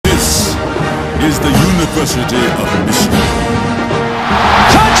is the University of Michigan.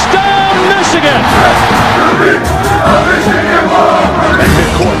 Touchdown, Michigan! And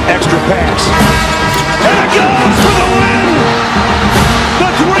midcourt, extra pass. And it goes for the win! The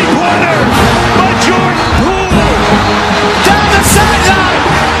three-pointer by Jordan Poole! Down the sideline!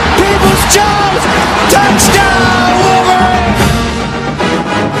 Peoples-Jones! Touchdown, Wolverines!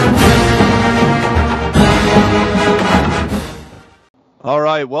 All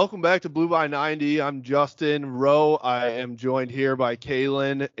right, welcome back to Blue by 90. I'm Justin Rowe. I am joined here by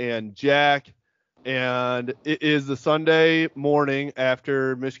Kaylin and Jack. And it is the Sunday morning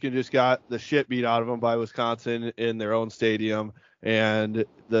after Michigan just got the shit beat out of them by Wisconsin in their own stadium. And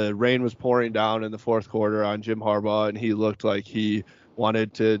the rain was pouring down in the fourth quarter on Jim Harbaugh, and he looked like he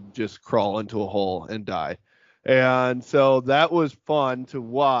wanted to just crawl into a hole and die. And so that was fun to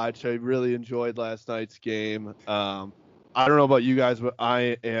watch. I really enjoyed last night's game. I don't know about you guys, but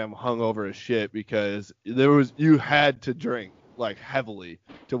I am hungover as shit because you had to drink like heavily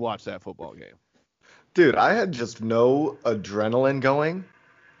to watch that football game. Dude, I had just no adrenaline going,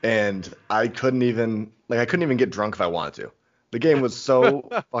 and I couldn't even get drunk if I wanted to. The game was so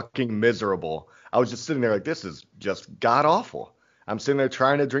fucking miserable. I was just sitting there like, this is just god awful. I'm sitting there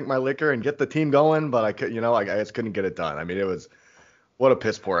trying to drink my liquor and get the team going, but I just couldn't get it done. I mean, what a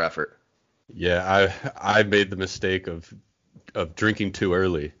piss poor effort. Yeah, I made the mistake of drinking too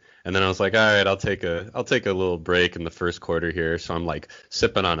early. And then I was like, all right, I'll take a little break in the first quarter here. So I'm like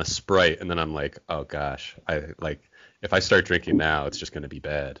sipping on a Sprite, and then I'm like, oh gosh, if I start drinking now, it's just going to be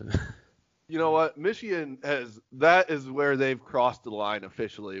bad. You know what? Michigan that is where they've crossed the line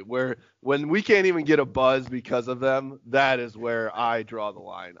officially, where when we can't even get a buzz because of them, that is where I draw the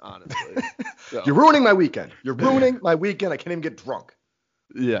line, honestly. So. You're ruining my weekend. I can't even get drunk.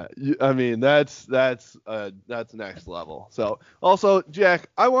 Yeah, I mean that's next level. So also, Jack,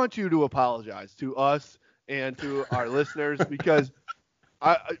 I want you to apologize to us and to our listeners because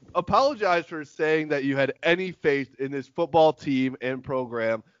I apologize for saying that you had any faith in this football team and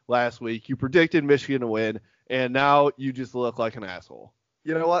program last week. You predicted Michigan to win, and now you just look like an asshole.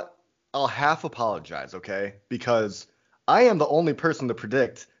 You know what? I'll half apologize, okay? Because I am the only person to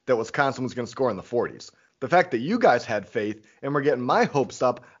predict that Wisconsin was going to score in the 40s. The fact that you guys had faith and we're getting my hopes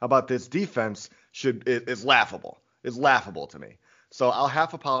up about this defense is laughable. It's laughable to me. So I'll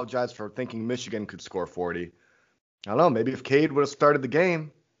half apologize for thinking Michigan could score 40. I don't know. Maybe if Cade would have started the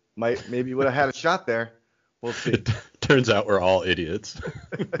game, maybe would have had a shot there. We'll see. Turns out we're all idiots.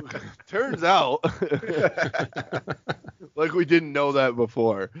 Turns out. Like we didn't know that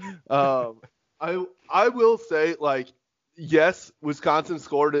before. I will say, like, yes, Wisconsin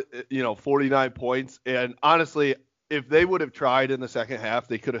scored, 49 points. And honestly, if they would have tried in the second half,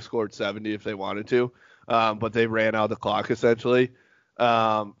 they could have scored 70 if they wanted to. But they ran out of the clock essentially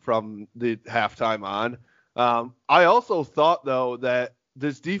from the halftime on. I also thought, though, that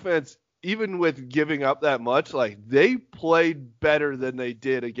this defense, even with giving up that much, like they played better than they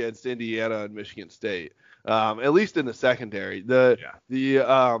did against Indiana and Michigan State, at least in the secondary. The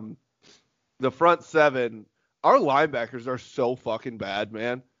front seven. Our linebackers are so fucking bad,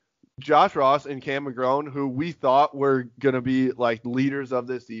 man. Josh Ross and Cam McGrone, who we thought were going to be like leaders of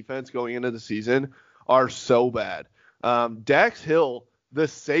this defense going into the season, are so bad. Dax Hill, the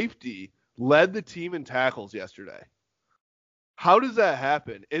safety, led the team in tackles yesterday. How does that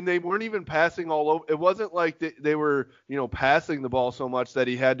happen? And they weren't even passing all over. It wasn't like they were, passing the ball so much that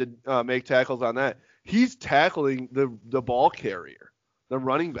he had to make tackles on that. He's tackling the ball carrier, the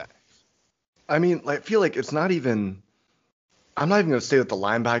running back. I mean, I feel like it's not even – I'm not even going to say that the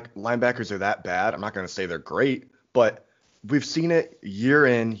linebackers are that bad. I'm not going to say they're great, but we've seen it year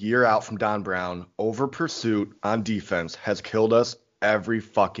in, year out from Don Brown. Over pursuit on defense has killed us every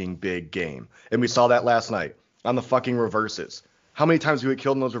fucking big game. And we saw that last night on the fucking reverses. How many times do we get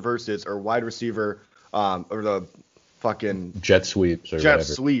killed in those reverses or wide receiver or the fucking – jet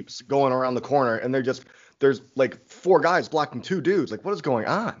sweeps going around the corner, and there's like four guys blocking two dudes. Like, what is going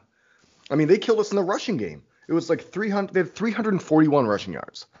on? I mean, they killed us in the rushing game. It was like 300. They had 341 rushing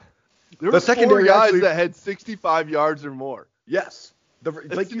yards. There were four guys that had 65 yards or more. Yes,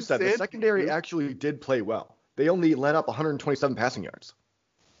 like you said, the secondary actually did play well. They only let up 127 passing yards.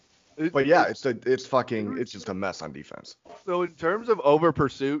 But yeah, it's just a mess on defense. So in terms of over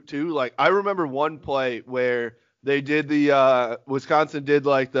pursuit too, like I remember one play where they did Wisconsin did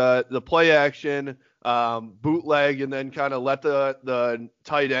like the play action. Bootleg and then kind of let the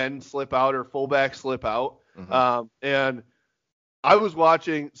tight end slip out or fullback slip out. Mm-hmm. And I was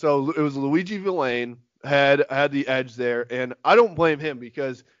watching, so it was Luigi Villain had the edge there, and I don't blame him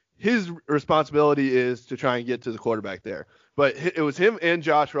because his responsibility is to try and get to the quarterback there. But it was him and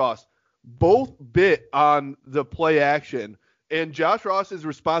Josh Ross both bit on the play action, and Josh Ross's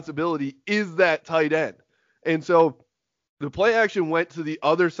responsibility is that tight end. And so the play action went to the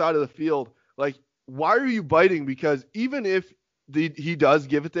other side of the field. Like, why are you biting? Because even if he does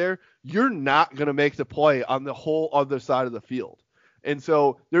give it there, you're not going to make the play on the whole other side of the field. And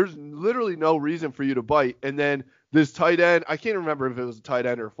so there's literally no reason for you to bite. And then this tight end, I can't remember if it was a tight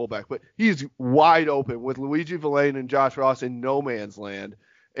end or a fullback, but he's wide open with Luigi Villain and Josh Ross in no man's land.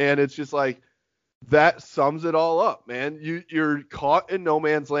 And it's just like, that sums it all up, man. You're caught in no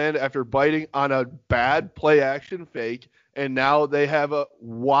man's land after biting on a bad play action fake, and now they have a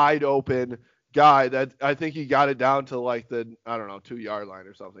wide open guy that I think he got it down to like the, 2-yard line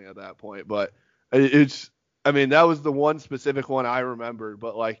or something at that point. But that was the one specific one I remembered,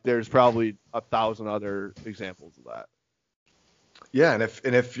 but like there's probably 1,000 other examples of that. Yeah,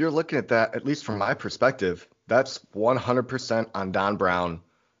 and if you're looking at that, at least from my perspective, that's 100% on Don Brown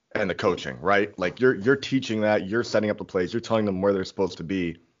and the coaching, right? Like you're teaching that, you're setting up the plays, you're telling them where they're supposed to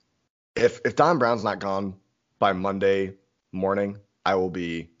be. If Don Brown's not gone by Monday morning, I will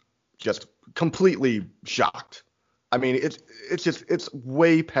be just completely shocked. I mean, it's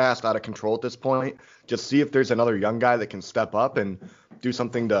way past out of control at this point. Just see if there's another young guy that can step up and do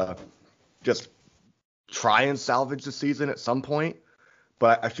something to just try and salvage the season at some point.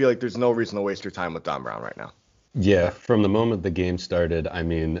 But I feel like there's no reason to waste your time with Don Brown right now. Yeah, from the moment the game started, I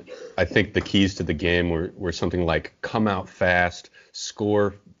mean, I think the keys to the game were something like come out fast,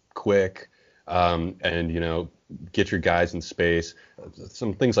 score quick, and, get your guys in space,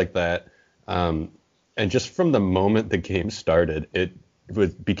 some things like that. And just from the moment the game started,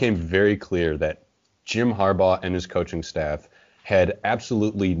 it became very clear that Jim Harbaugh and his coaching staff had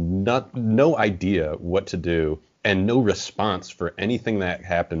absolutely no idea what to do and no response for anything that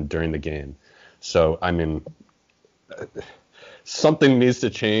happened during the game. So, I mean, something needs to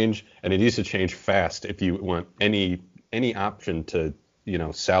change, and it needs to change fast if you want any option to,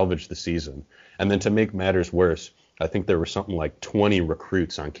 salvage the season. And then to make matters worse, I think there were something like 20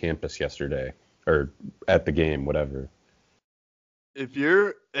 recruits on campus yesterday, or at the game, whatever. If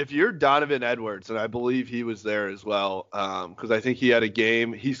you're Donovan Edwards, and I believe he was there as well, because I think he had a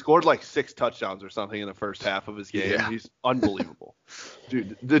game. He scored like 6 touchdowns or something in the first half of his game. Yeah. He's unbelievable.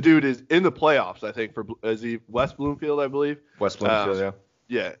 Dude, the dude is in the playoffs, I think, is he West Bloomfield, I believe? West Bloomfield, yeah.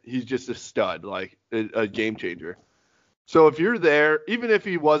 Yeah, he's just a stud, like a game changer. So if you're there, even if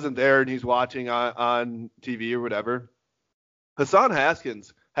he wasn't there and he's watching on TV or whatever, Hassan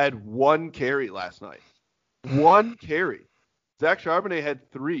Haskins had 1 carry last night. 1 carry. Zach Charbonnet had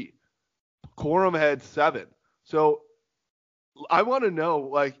 3. Corum had 7. So I want to know,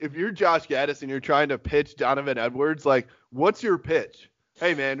 like, if you're Josh Gaddis and you're trying to pitch Donovan Edwards, like, what's your pitch?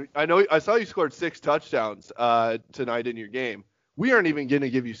 Hey, man, I saw you scored 6 touchdowns tonight in your game. We aren't even going to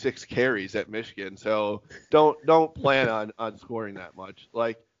give you 6 carries at Michigan, so don't plan on scoring that much.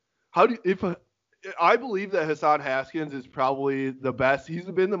 Like, I believe that Hassan Haskins is probably the best. He's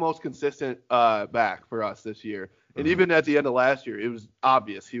been the most consistent back for us this year. And even at the end of last year, it was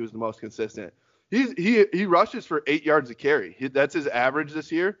obvious he was the most consistent. He rushes for 8 yards a carry. That's his average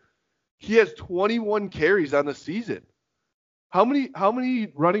this year. He has 21 carries on the season. How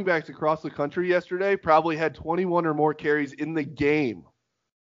many running backs across the country yesterday probably had 21 or more carries in the game?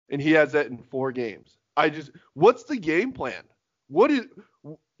 And he has that in 4 games. What's the game plan?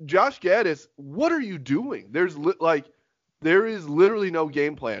 Josh Gaddis, what are you doing? There is literally no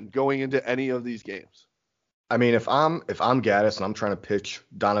game plan going into any of these games. I mean, if I'm Gaddis and I'm trying to pitch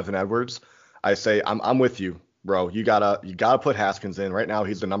Donovan Edwards, I say I'm with you, bro. You gotta put Haskins in right now.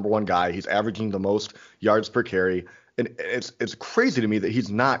 He's the number 1 guy. He's averaging the most yards per carry, and it's crazy to me that he's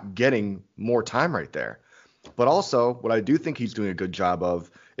not getting more time right there. But also, what I do think he's doing a good job of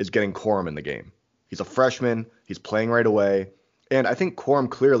is getting Corum in the game. He's a freshman. He's playing right away, and I think Corum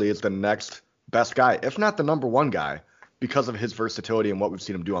clearly is the next best guy, if not the number 1 guy, because of his versatility and what we've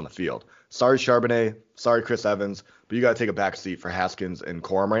seen him do on the field. Sorry, Charbonnet. Sorry, Chris Evans. But you got to take a back seat for Haskins and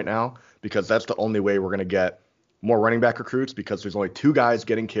Corum right now, because that's the only way we're going to get more running back recruits, because there's only 2 guys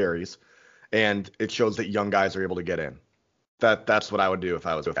getting carries, and it shows that young guys are able to get in. That's what I would do if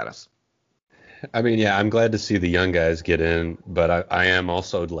I was with Gaddis. I mean, yeah, I'm glad to see the young guys get in, but I am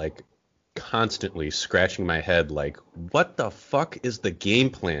also, like, constantly scratching my head, like, what the fuck is the game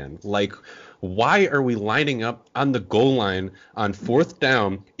plan? Like, why are we lining up on the goal line on 4th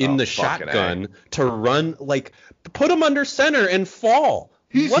down in the shotgun to run? Like, put him under center and fall.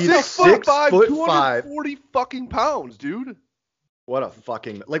 He's 6'5", 240 fucking pounds, dude. What a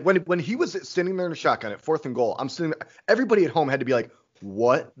fucking, like, when he was sitting there in the shotgun at 4th and goal, I'm sitting there, everybody at home had to be like,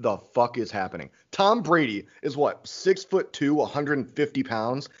 what the fuck is happening? Tom Brady is what, 6'2", 150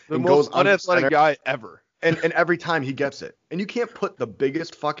 pounds, The and most goes under unathletic center, guy ever. and every time he gets it. And you can't put the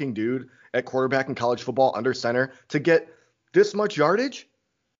biggest fucking dude at quarterback in college football under center to get this much yardage?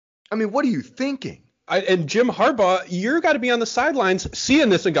 I mean, what are you thinking? And Jim Harbaugh, you're got to be on the sidelines seeing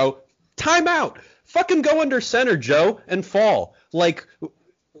this and go, timeout. Fucking go under center, Joe, and fall. Like,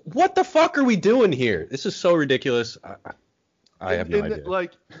 what the fuck are we doing here? This is so ridiculous. I have no idea.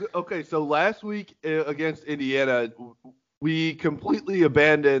 Like, okay, so last week against Indiana, we completely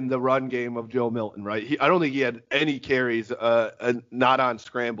abandoned the run game of Joe Milton, right? I don't think he had any carries, not on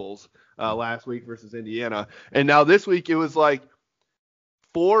scrambles, last week versus Indiana. And now this week it was like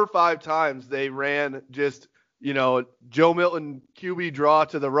 4 or 5 times they ran just, Joe Milton QB draw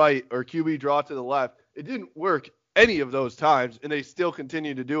to the right or QB draw to the left. It didn't work any of those times, and they still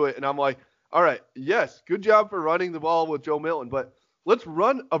continue to do it. And I'm like, all right, yes, good job for running the ball with Joe Milton, but let's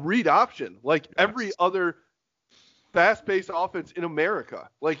run a read option like every other fast-paced offense in America.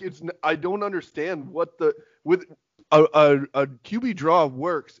 Like, I don't understand with a QB draw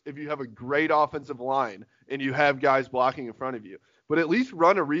works if you have a great offensive line and you have guys blocking in front of you. But at least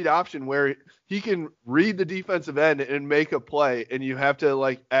run a read option where he can read the defensive end and make a play, and you have to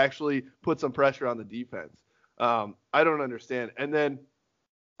like actually put some pressure on the defense. I don't understand. And then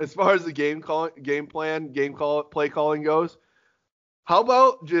as far as the play calling goes, how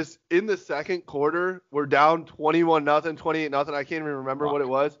about just in the second quarter, we're down 21-0, 28-0. I can't even remember what it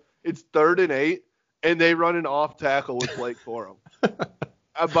was. It's 3rd and 8, and they run an off tackle with Blake Corum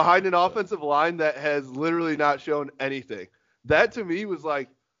behind an offensive line that has literally not shown anything. That to me was like,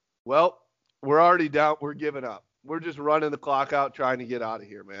 well, we're already down. We're giving up. We're just running the clock out, trying to get out of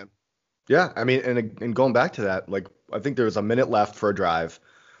here, man. Yeah, I mean, and going back to that, like, I think there was a minute left for a drive.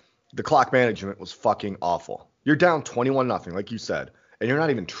 The clock management was fucking awful. You're down 21-0, like you said, and you're not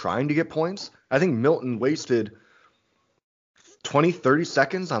even trying to get points. I think Milton wasted 20, 30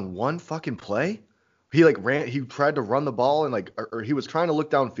 seconds on one fucking play. He tried to run the ball and or he was trying to look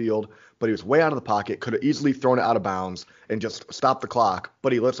downfield, but he was way out of the pocket, could have easily thrown it out of bounds and just stopped the clock,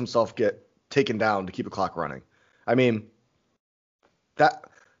 but he lets himself get taken down to keep the clock running. I mean,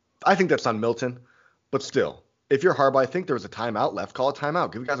 I think that's on Milton, but still, if you're Harbaugh, I think there was a timeout left. Call a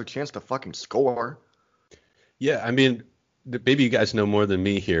timeout. Give you guys a chance to fucking score. Yeah, I mean, maybe you guys know more than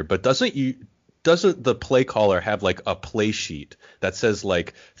me here, but doesn't the play caller have like a play sheet that says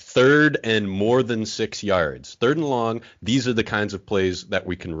like 3rd and more than 6 yards, 3rd and long? These are the kinds of plays that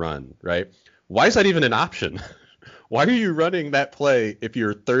we can run, right? Why is that even an option? Why are you running that play if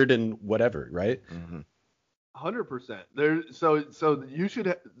you're 3rd and whatever, right? Mm-hmm. 100%.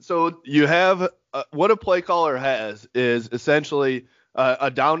 So you have what a play caller has is essentially a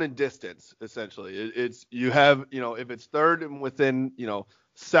down and distance. Essentially, it's you have if it's 3rd and within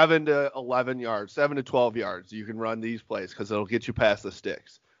 7 to 11 yards, 7 to 12 yards, you can run these plays because it'll get you past the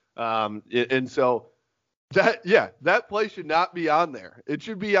sticks. And so that play should not be on there. It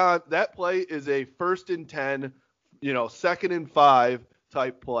should be on. That play is a 1st and 10, 2nd and 5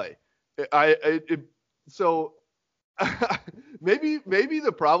 type play. So maybe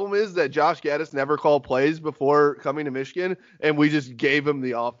the problem is that Josh Gaddis never called plays before coming to Michigan, and we just gave him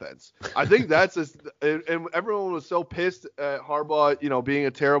the offense. I think that's and everyone was so pissed at Harbaugh, being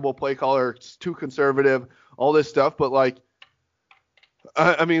a terrible play caller, too conservative, all this stuff. But like,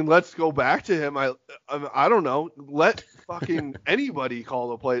 I mean, let's go back to him. I don't know. Let fucking anybody call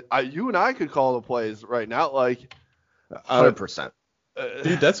the plays. You and I could call the plays right now, like 100%.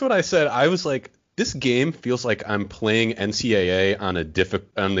 Dude, that's what I said. I was like, this game feels like I'm playing NCAA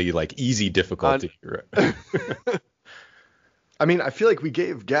on the like easy difficulty. I mean, I feel like we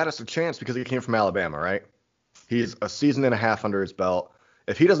gave Gaddis a chance because he came from Alabama, right? He's a season and a half under his belt.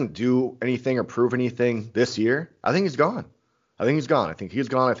 If he doesn't do anything or prove anything this year, I think he's gone. I think he's gone. I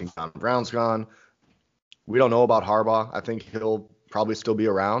think Don Brown's gone. We don't know about Harbaugh. I think he'll probably still be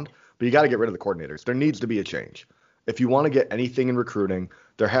around, but you got to get rid of the coordinators. There needs to be a change. If you want to get anything in recruiting,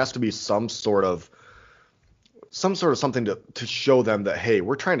 there has to be some sort of something to show them that, hey,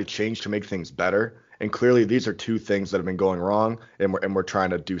 we're trying to change to make things better. And clearly these are two things that have been going wrong, and we're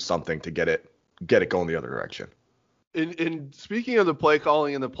trying to do something to get it going the other direction. In speaking of the play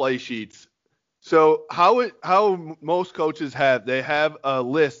calling and the play sheets, so how most coaches have a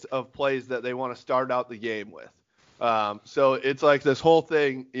list of plays that they want to start out the game with. So it's like this whole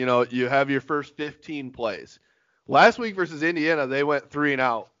thing, you have your first 15 plays. Last week versus Indiana, they went 3 and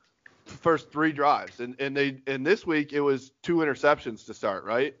out, first 3 drives, and this week it was 2 interceptions to start,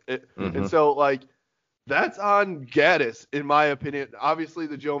 right? And so like That's on Gaddis, in my opinion. Obviously,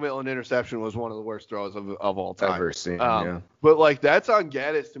 the Joe Milton interception was one of the worst throws of all time. Ever seen, yeah. But, like, that's on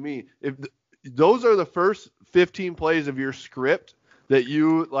Gaddis to me. If those are the first 15 plays of your script that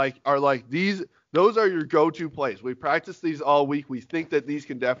you, like, are like, those are your go-to plays. We practice these all week. We think that these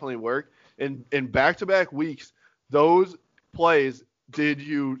can definitely work. And in back-to-back weeks, those plays did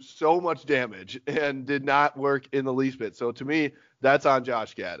you so much damage and did not work in the least bit. So, to me, that's on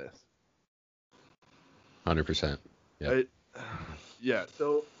Josh Gaddis. 100%. Yeah. Yeah.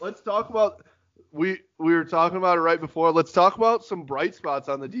 So let's talk about we were talking about it right before. Let's talk about some bright spots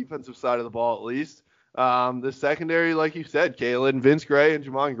on the defensive side of the ball at least. The secondary, like you said, Kalen, Vince Gray, and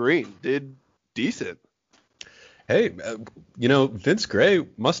Jamon Green did decent. Hey, Vince Gray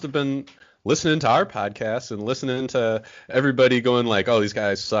must have been listening to our podcast and listening to everybody going like, oh, these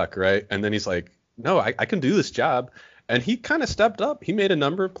guys suck, right? And then he's like, no, I can do this job. And he kind of stepped up. He made a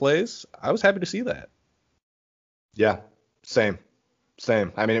number of plays. I was happy to see that. Yeah, same.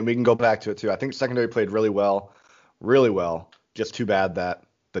 I mean, we can go back to it too. I think secondary played really well. Just too bad that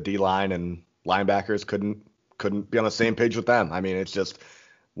the D-line and linebackers couldn't be on the same page with them. I mean, it's just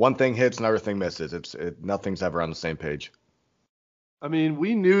one thing hits, another thing misses. Nothing's ever on the same page. I mean,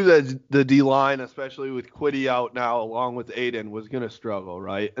 we knew that the D-line, especially with Quiddy out now, along with Aiden, was going to struggle,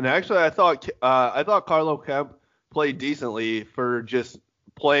 right? And actually, I thought Carlo Kemp played decently for just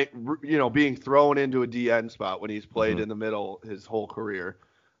being thrown into a DN spot when he's played in the middle his whole career.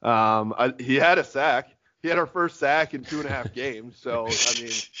 He had a sack. He had our first sack in 2.5 games. So, I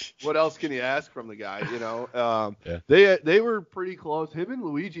mean, what else can you ask from the guy, Yeah. They were pretty close. Him and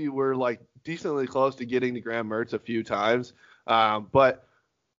Luigi were, like, decently close to getting to Graham Mertz a few times. And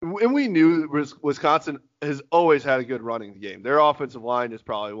we knew Wisconsin has always had a good running game. Their offensive line is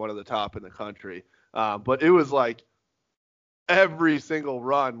probably one of the top in the country. But it was like every single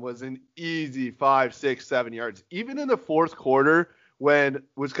run was an easy 5, 6, 7 yards. Even in the fourth quarter, when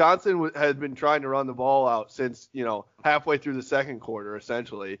Wisconsin had been trying to run the ball out since, halfway through the second quarter,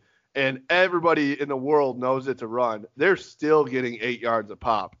 essentially, and everybody in the world knows it's a run, they're still getting 8 yards a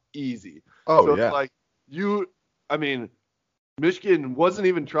pop. Easy. Oh, so yeah. It's like Michigan wasn't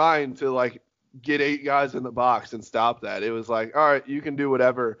even trying to, like, get 8 guys in the box and stop that. It was like, all right, you can do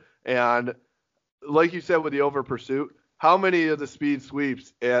whatever. And like you said with the over pursuit, how many of the speed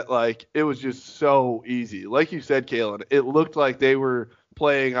sweeps it was just so easy. Like you said, Kalen, it looked like they were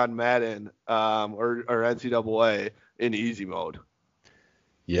playing on Madden or NCAA in easy mode.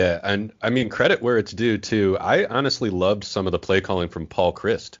 Yeah, and I mean, credit where it's due too. I honestly loved some of the play calling from Paul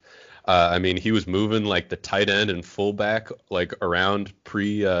Christ. He was moving like the tight end and fullback like around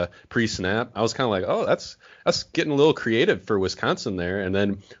pre-snap. I was kind of like, oh, that's getting a little creative for Wisconsin there. And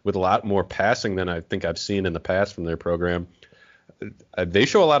then with a lot more passing than I think I've seen in the past from their program, they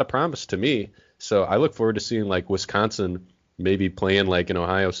show a lot of promise to me. So I look forward to seeing like Wisconsin maybe playing like in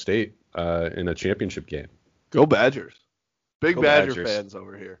Ohio State in a championship game. Go Badgers. Big Go Badger Badgers. fans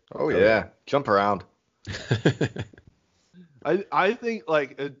over here. Oh, yeah. Jump around. I think,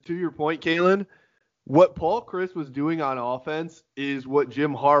 like, to your point, Kalen, what Paul Christ was doing on offense is what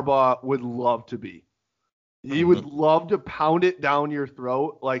Jim Harbaugh would love to be. He would love to pound it down your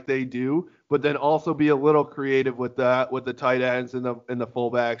throat like they do, but then also be a little creative with that, with the tight ends and the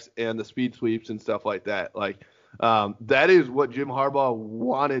fullbacks and the speed sweeps and stuff like that. Like, that is what Jim Harbaugh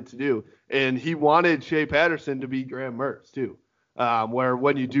wanted to do. And he wanted Shea Patterson to be Graham Mertz too, where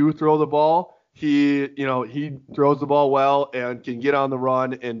when you do throw the ball, he throws the ball well and can get on the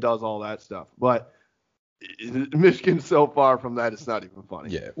run and does all that stuff. But Michigan's so far from that, it's not even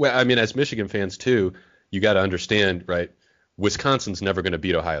funny. Yeah. Well, I mean, as Michigan fans too, you got to understand, right? Wisconsin's never going to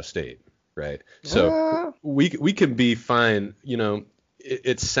beat Ohio State, right? So we can be fine.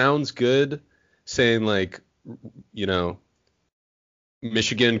 It sounds good saying like,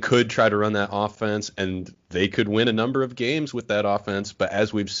 Michigan could try to run that offense and they could win a number of games with that offense. But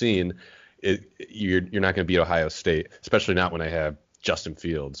as we've seen, you're not going to beat Ohio State, especially not when they have Justin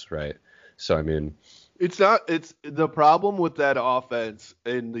Fields, right? So, I mean, it's the problem with that offense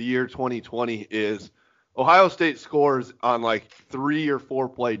in the year 2020 is Ohio State scores on like 3 or 4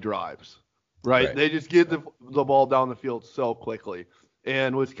 play drives, right? They just get the ball down the field so quickly.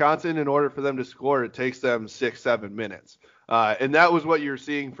 And Wisconsin, in order for them to score, it takes them 6-7 minutes. And that was what you're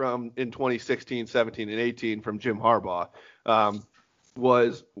seeing from in 2016, 17, and 18 from Jim Harbaugh.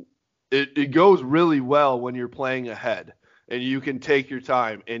 It goes really well when you're playing ahead and you can take your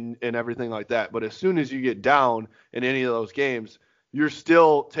time and everything like that. But as soon as you get down in any of those games, you're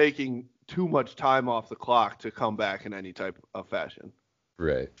still taking too much time off the clock to come back in any type of fashion.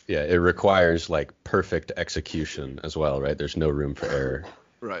 Right. Yeah. It requires like perfect execution as well, right? There's no room for error.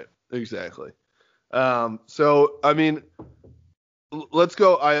 Right. Exactly. So I mean, let's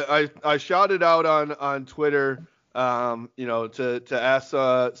go. I shouted out on Twitter, to ask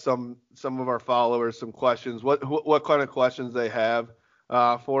some of our followers some questions. What kind of questions they have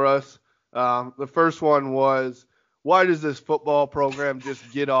for us. The first one was, why does this football program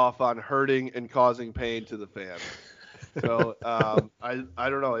just get off on hurting and causing pain to the fans? So I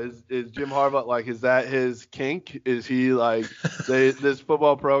don't know. Is Jim Harbaugh, like, is that his kink? Is he like this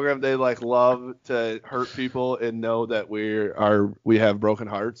football program, they like love to hurt people and know that we have broken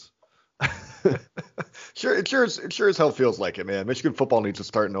hearts? It sure as hell feels like it, man. Michigan football needs to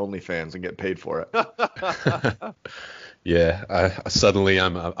start an OnlyFans and get paid for it. Yeah, suddenly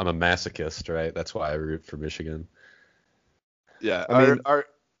I'm a masochist, right? That's why I root for Michigan. Yeah, I mean, I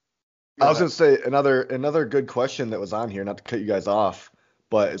was gonna say another good question that was on here, not to cut you guys off,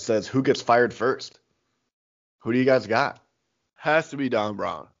 but it says, who gets fired first? Who do you guys got? Has to be Don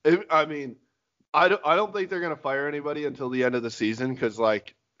Brown. I don't think they're gonna fire anybody until the end of the season, because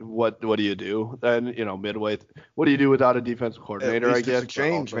like, what do you do then? Midway, what do you do without a defensive coordinator? At least I guess it's a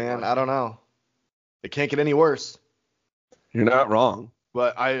change, man. I don't know. It can't get any worse. You're not wrong,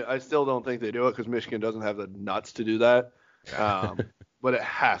 but I still don't think they do it because Michigan doesn't have the nuts to do that. But it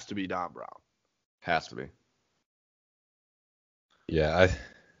has to be Don Brown. Has to be. Yeah,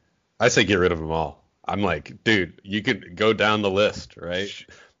 I say get rid of them all. I'm like, dude, you could go down the list, right?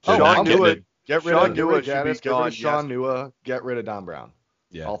 Sean Nua, Get rid of Gaddis, get rid of Sean Nua, get rid of Don Brown.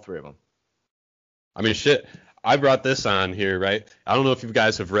 Yeah. All three of them. I mean, shit. I brought this on here, right? I don't know if you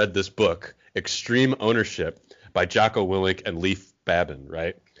guys have read this book, Extreme Ownership, by Jocko Willink and Leif Babin,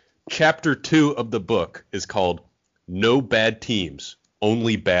 right? Chapter 2 of the book is called No Bad Teams,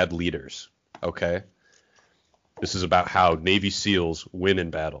 Only Bad Leaders. Okay? This is about how Navy SEALs win in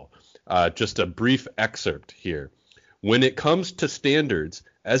battle. Just a brief excerpt here. When it comes to standards,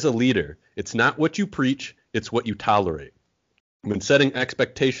 as a leader, it's not what you preach, it's what you tolerate. When setting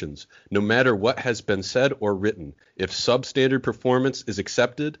expectations, no matter what has been said or written, if substandard performance is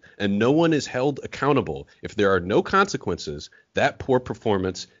accepted and no one is held accountable, if there are no consequences, that poor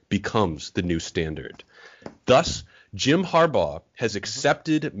performance becomes the new standard. Thus, Jim Harbaugh has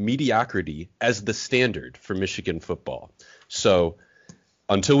accepted mediocrity as the standard for Michigan football. So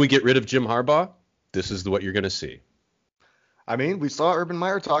until we get rid of Jim Harbaugh, this is what you're going to see. I mean, we saw Urban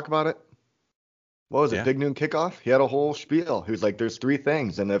Meyer talk about it. What was it? Big Noon Kickoff? He had a whole spiel. He was like, there's three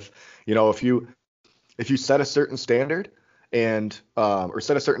things. And if you set a certain standard and or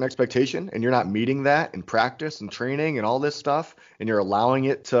set a certain expectation and you're not meeting that in practice and training and all this stuff, and you're allowing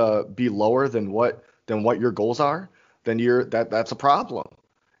it to be lower than what your goals are, then that's a problem.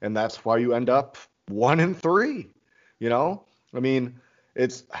 And that's why you end up 1-3. I mean,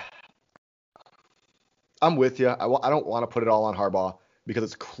 I'm with you. I don't want to put it all on Harbaugh because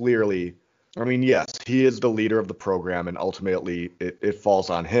it's clearly, I mean, yes, he is the leader of the program, and ultimately it falls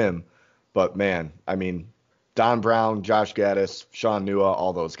on him. But, man, I mean, Don Brown, Josh Gaddis, Sean Nua,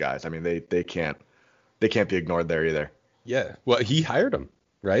 all those guys, I mean, they can't be ignored there either. Yeah, well, he hired them,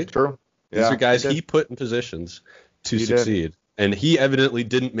 right? True. These are guys he put in positions to succeed. And he evidently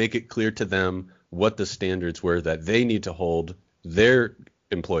didn't make it clear to them what the standards were that they need to hold their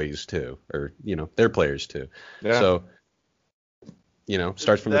employees to, or, their players to. Yeah. So,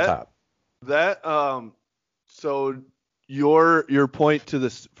 starts from the top. So your point to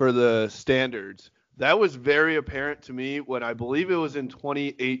this for the standards, that was very apparent to me when I believe it was in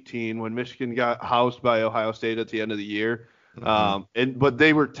 2018 when Michigan got housed by Ohio State at the end of the year. Mm-hmm. But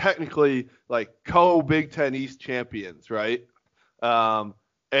they were technically like co-Big Ten East champions, right? And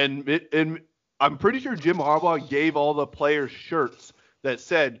I'm pretty sure Jim Harbaugh gave all the players shirts that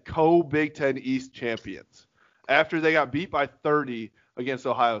said co-Big Ten East champions after they got beat by 30 against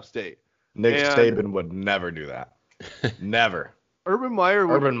Ohio State. Nick Saban would never do that. Never. Urban Meyer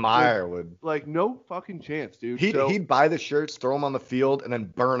would. Like, no fucking chance, dude. He'd buy the shirts, throw them on the field, and then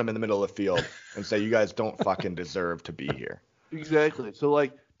burn them in the middle of the field and say, you guys don't fucking deserve to be here. Exactly. So,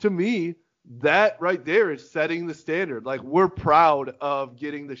 like, to me, that right there is setting the standard. Like, we're proud of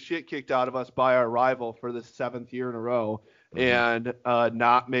getting the shit kicked out of us by our rival for the 7th year in a row, and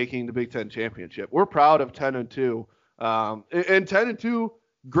not making the Big Ten championship. We're proud of 10-2. And 10-2,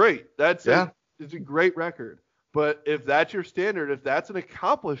 great. It's a great record. But if that's your standard, if that's an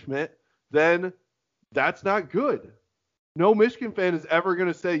accomplishment, then that's not good. No Michigan fan is ever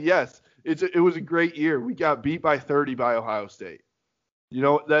going to say, yes, it was a great year. We got beat by 30 by Ohio State.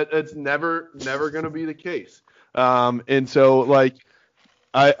 That's never going to be the case. And so, like,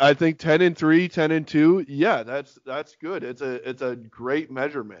 I think 10-3, 10-2, yeah, that's good. It's a great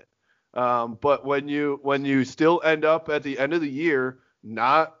measurement. But when you still end up at the end of the year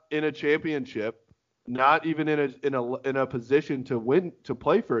not in a championship, not even in a position to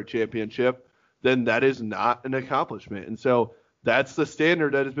play for a championship, then that is not an accomplishment. And so that's the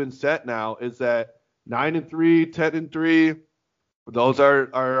standard that has been set now, is that 9-3, 10-3, those are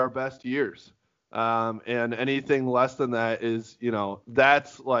our best years. And anything less than that is,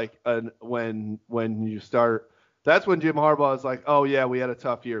 that's like when you start. That's when Jim Harbaugh is like, oh yeah, we had a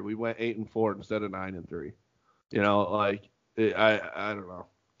tough year. We went 8-4 instead of 9-3. I don't know.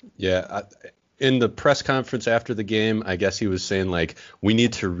 Yeah. In the press conference after the game, I guess he was saying, like, we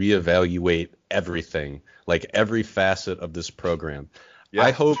need to reevaluate everything, like every facet of this program. Yeah.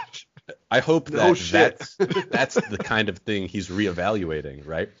 I hope that's the kind of thing he's reevaluating,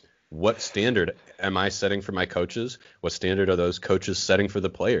 right? What standard am I setting for my coaches? What standard are those coaches setting for the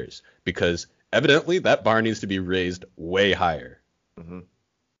players? Because evidently that bar needs to be raised way higher. Mm-hmm.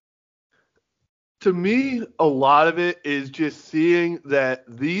 To me, a lot of it is just seeing that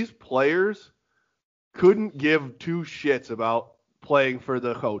these players couldn't give two shits about playing for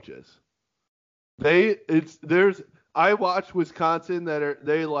the coaches. I watched Wisconsin I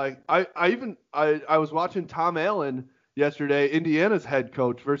was watching Tom Allen yesterday, Indiana's head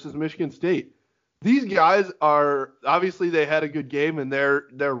coach versus Michigan State. These guys are obviously, they had a good game and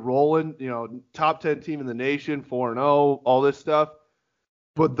they're rolling, top 10 team in the nation, 4-0, all this stuff.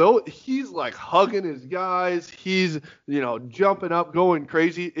 But though he's like hugging his guys, he's, jumping up, going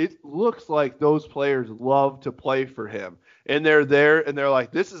crazy. It looks like those players love to play for him. And they're there and they're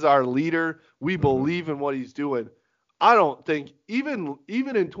like, this is our leader. We believe in what he's doing. I don't think even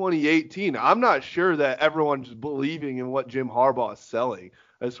in 2018, I'm not sure that everyone's believing in what Jim Harbaugh is selling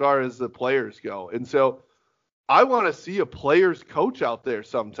as far as the players go. And so I want to see a player's coach out there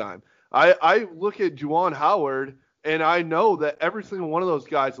sometime. I look at Juwan Howard, and I know that every single one of those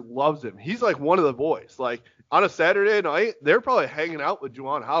guys loves him. He's like one of the boys. Like on a Saturday night, they're probably hanging out with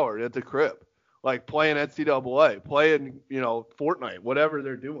Juwan Howard at the crib, like playing NCAA, playing, Fortnite, whatever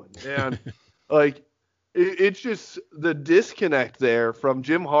they're doing. And like, it's just the disconnect there from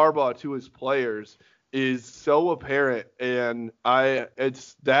Jim Harbaugh to his players is so apparent. And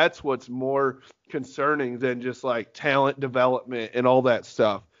that's what's more concerning than just like talent development and all that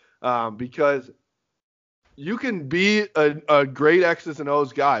stuff. Because you can be a great X's and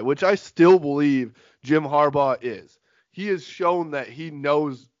O's guy, which I still believe Jim Harbaugh is. He has shown that he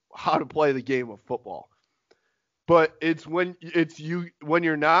knows how to play the game of football. But it's when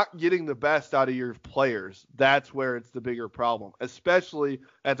you're not getting the best out of your players, that's where it's the bigger problem, especially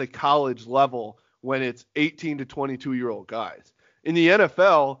at the college level when it's 18 to 22-year-old guys. In the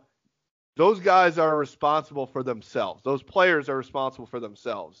NFL, those guys are responsible for themselves. Those players are responsible for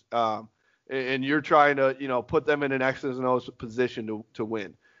themselves. And you're trying to, put them in an X's and O's position to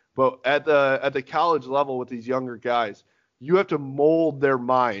win. But at the college level with these younger guys, you have to mold their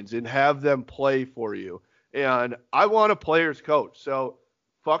minds and have them play for you. And I want a player's coach. So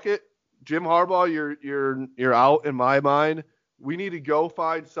fuck it, Jim Harbaugh, you're out in my mind. We need to go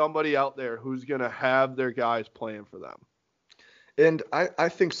find somebody out there who's gonna have their guys playing for them. And I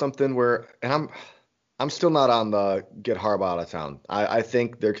think something where, and I'm still not on the get Harbaugh out of town. I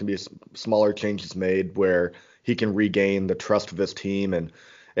think there can be smaller changes made where he can regain the trust of his team and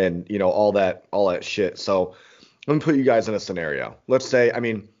all that shit. So let me put you guys in a scenario. Let's say,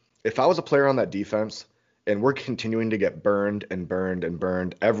 if I was a player on that defense and we're continuing to get burned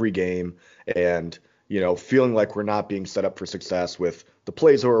every game and, feeling like we're not being set up for success with the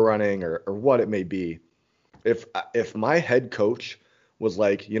plays that we're running or what it may be. If my head coach was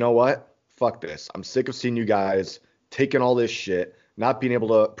like, you know what? Fuck this. I'm sick of seeing you guys taking all this shit, not being able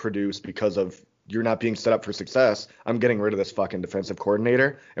to produce because of you're not being set up for success. I'm getting rid of this fucking defensive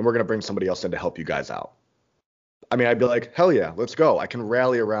coordinator and we're going to bring somebody else in to help you guys out. I'd be like, hell yeah, let's go. I can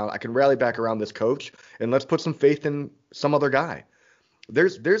rally back around this coach and let's put some faith in some other guy.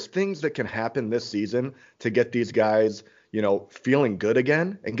 There's things that can happen this season to get these guys, feeling good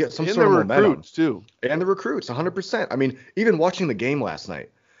again and get some sort of momentum. And the recruits too. And the recruits, 100%. Even watching the game last night,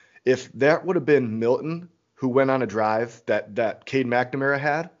 if that would have been Milton who went on a drive that Cade McNamara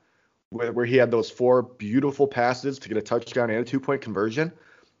had, where he had those 4 beautiful passes to get a touchdown and a 2-point conversion,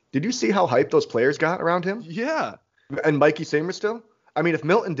 did you see how hyped those players got around him? Yeah. And Mikey Samerstill? If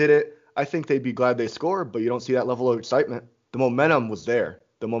Milton did it, I think they'd be glad they scored, but you don't see that level of excitement. The momentum was there.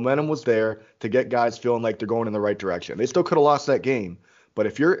 The momentum was there to get guys feeling like they're going in the right direction. They still could have lost that game, but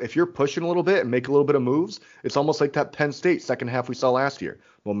if you're pushing a little bit and make a little bit of moves, it's almost like that Penn State second half we saw last year.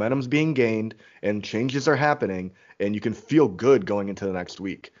 Momentum's being gained and changes are happening, and you can feel good going into the next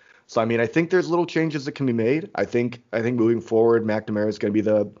week. So I think there's little changes that can be made. I think moving forward, McNamara is going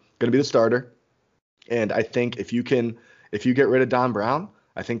to be the starter, and I think if you get rid of Don Brown,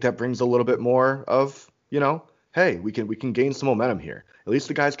 I think that brings a little bit more of, hey, we can gain some momentum here. At least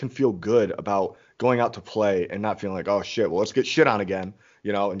the guys can feel good about going out to play and not feeling like, oh shit, well, let's get shit on again,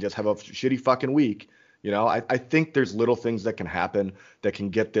 and just have a shitty fucking week. I think there's little things that can happen that can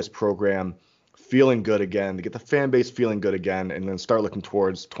get this program feeling good again, to get the fan base feeling good again, and then start looking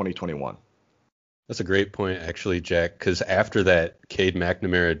towards 2021. That's a great point, actually, Jack, because after that Cade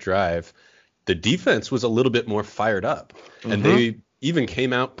McNamara drive, the defense was a little bit more fired up, and they even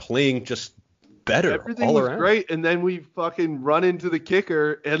came out playing just better. Everything all was around. great, and then we fucking run into the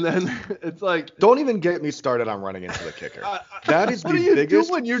kicker, and then it's like, don't even get me started on running into the kicker. That is what the are you biggest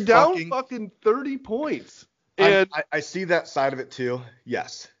doing? You're down fucking 30 points. And I see that side of it too.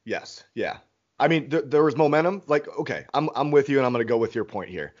 Yes, yeah. I mean, there was momentum. Like, okay, I'm with you, and I'm gonna go with your point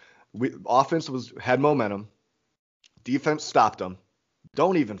here. Offense had momentum. Defense stopped them.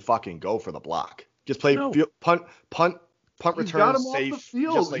 Don't even fucking go for the block. Just play punt return safe.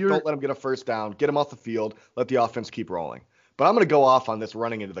 Just don't let them get a first down. Get them off the field. Let the offense keep rolling. But I'm going to go off on this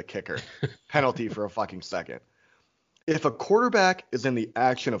running into the kicker penalty for a fucking second. If a quarterback is in the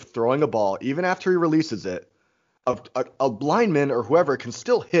action of throwing a ball, even after he releases it, a lineman or whoever can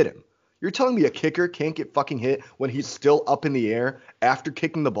still hit him. You're telling me a kicker can't get fucking hit when he's still up in the air after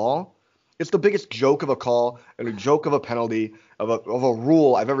kicking the ball? It's the biggest joke of a call and a joke of a penalty of a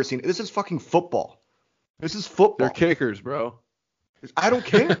rule I've ever seen. This is fucking football. This is football. They're kickers, bro. I don't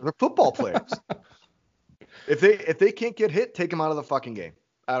care. They're football players. If they can't get hit, take them out of the fucking game.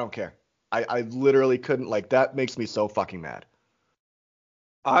 I don't care. I literally couldn't. Like, that makes me so fucking mad.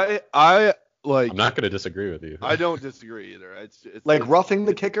 I'm not going to disagree with you. I don't disagree either. It's like roughing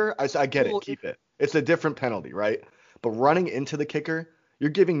the kicker. I get it. Keep it. It's a different penalty, right? But running into the kicker,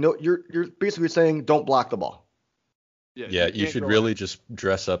 you're basically saying don't block the ball. Yeah, you should really just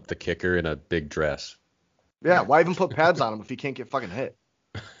dress up the kicker in a big dress. Yeah, why even put pads on him if he can't get fucking hit?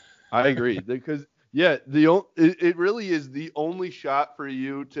 I agree, because it really is the only shot for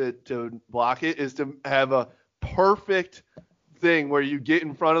you to block it is to have a perfect thing where you get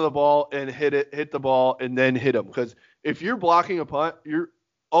in front of the ball and hit the ball and then hit him. Because if you're blocking a punt, you're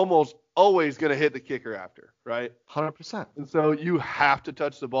almost always going to hit the kicker after, right? 100%. And so you have to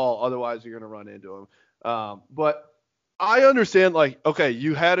touch the ball, otherwise you're going to run into him. But I understand, like, okay,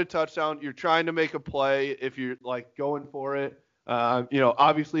 you had a touchdown. You're trying to make a play if you're, like, going for it.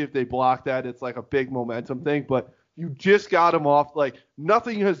 Obviously if they block that, it's like a big momentum thing. But you just got them off. Like,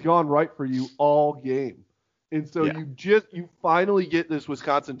 nothing has gone right for you all game. And so you finally get this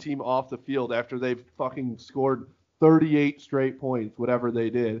Wisconsin team off the field after they've fucking scored 38 straight points, whatever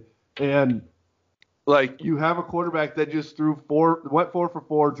they did. And, like, you have a quarterback that just went 4 for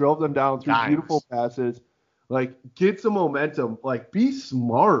 4, drove them down, threw beautiful passes. Like, get some momentum. Like, be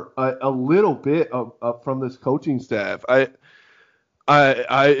smart a little bit from this coaching staff. It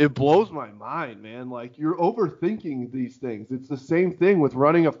blows my mind, man. Like, you're overthinking these things. It's the same thing with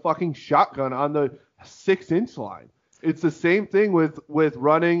running a fucking shotgun on the 6-inch line. It's the same thing with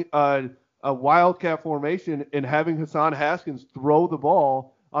running a wildcat formation and having Hassan Haskins throw the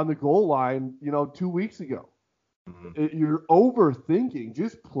ball on the goal line, 2 weeks ago. Mm-hmm. You're overthinking.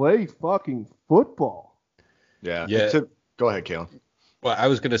 Just play fucking football. Yeah. Go ahead, Kalen. Well, I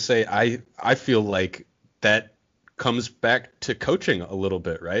was going to say, I feel like that comes back to coaching a little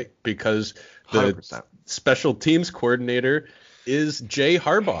bit, right? Because the 100%. Special teams coordinator is Jay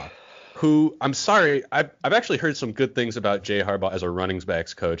Harbaugh, who, I'm sorry, I've actually heard some good things about Jay Harbaugh as a running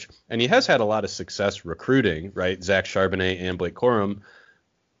backs coach, and he has had a lot of success recruiting, right? Zach Charbonnet and Blake Corum.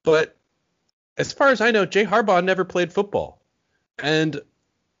 But as far as I know, Jay Harbaugh never played football. And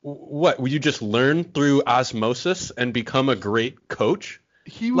what, will you just learn through osmosis and become a great coach?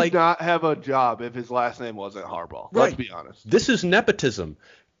 He would not have a job if his last name wasn't Harbaugh. Right. Let's be honest. This is nepotism.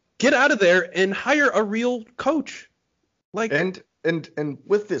 Get out of there and hire a real coach. And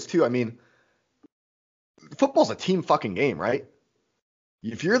with this too, I mean, football's a team fucking game, right?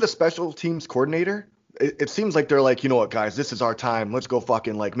 If you're the special teams coordinator, it seems like they're like, you know what, guys, this is our time. Let's go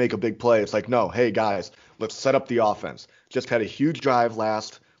fucking make a big play. It's like, no, hey guys, let's set up the offense. Just had a huge drive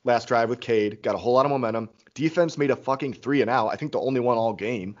last drive with Cade, got a whole lot of momentum. Defense made a fucking 3-and-out. I think the only one all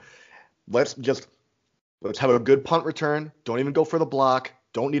game. Let's have a good punt return. Don't even go for the block.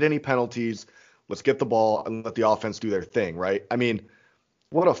 Don't need any penalties. Let's get the ball and let the offense do their thing, right? I mean,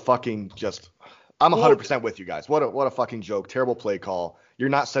 what a fucking I'm 100% with you guys. What a fucking joke. Terrible play call. You're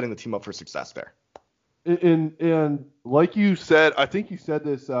not setting the team up for success there. And like you said, I think you said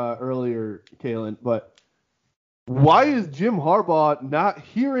this earlier, Kalen, but why is Jim Harbaugh not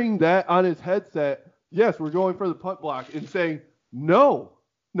hearing that on his headset? Yes, we're going for the punt block, and saying, no,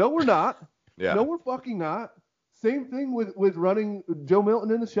 we're not. Yeah. No, we're fucking not. Same thing with running Joe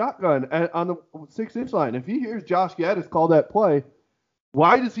Milton in the shotgun on the 6-inch line. If he hears Josh Gaddis call that play,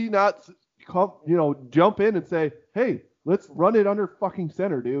 why does he not jump in and say, hey, let's run it under fucking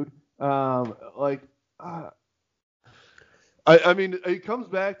center, dude? I mean, it comes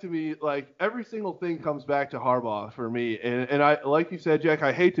back to me, like, every single thing comes back to Harbaugh for me. And I, like you said, Jack,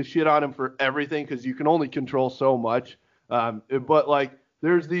 I hate to shit on him for everything because you can only control so much. But, like,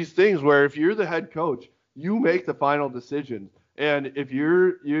 there's these things where if you're the head coach, you make the final decision. And if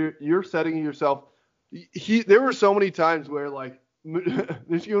you're setting yourself – there were so many times where, like,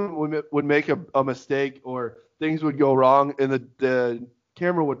 Michigan would make a mistake or things would go wrong, and the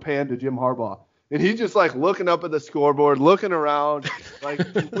camera would pan to Jim Harbaugh. And he's just like looking up at the scoreboard, looking around, like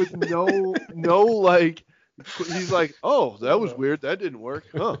with no like. He's like, "Oh, that was weird. That didn't work,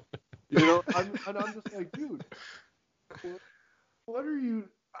 huh?" And I'm just like, dude, what are you?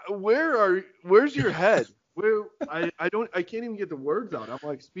 Where's your head? I can't even get the words out. I'm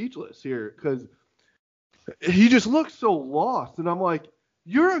like speechless here because he just looks so lost. And I'm like,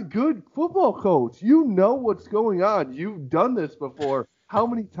 you're a good football coach. You know what's going on. You've done this before. How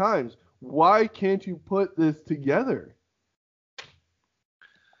many times? Why can't you put this together?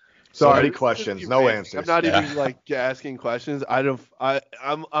 So many questions, no answers. I'm not even like asking questions.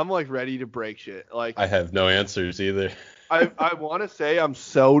 I'm like ready to break shit. Like I have no answers either. I want to say I'm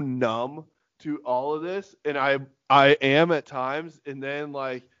so numb to all of this, and I am at times, and then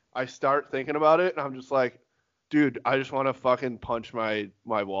like I start thinking about it, and I'm just like, dude, I just want to fucking punch my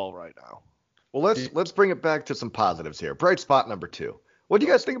wall right now. Well, let's bring it back to some positives here. Bright spot number 2. What do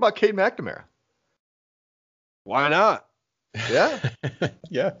you guys think about Cade McNamara? Why not? Yeah.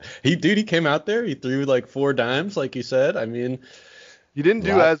 Yeah. He came out there. He threw like 4 dimes, like you said. I mean, he didn't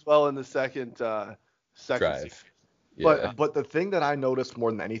do as well in the second drive. Yeah. But the thing that I noticed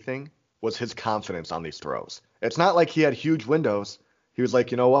more than anything was his confidence on these throws. It's not like he had huge windows. He was like,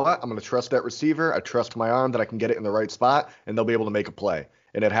 you know what? I'm going to trust that receiver. I trust my arm that I can get it in the right spot, and they'll be able to make a play.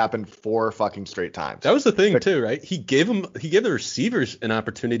 And it happened 4 fucking straight times. That was the thing too, right? He gave the receivers an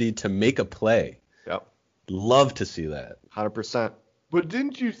opportunity to make a play. Yep. Love to see that. 100%. But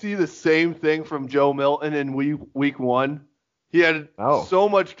didn't you see the same thing from Joe Milton in week 1? He had so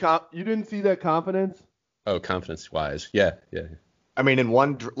much you didn't see that confidence? Oh, confidence-wise. Yeah. I mean, in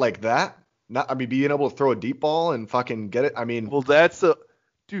one like that, being able to throw a deep ball and fucking get it. I mean, well, that's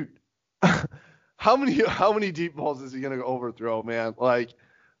dude. How many deep balls is he gonna overthrow, man? Like,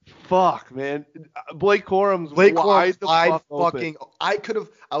 fuck, man. Blake Corum's wide fucking. I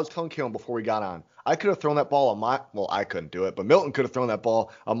was telling Kalen before we got on. I could have thrown that ball I couldn't do it, but Milton could have thrown that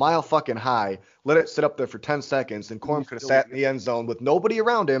ball a mile fucking high, let it sit up there for 10 seconds, and Corum could have sat in the end zone with nobody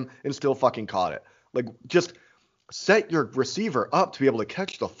around him and still fucking caught it. Like, just set your receiver up to be able to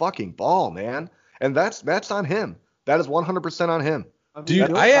catch the fucking ball, man. And that's on him. That is 100% on him.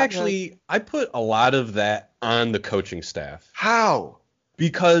 Dude, I put a lot of that on the coaching staff. How?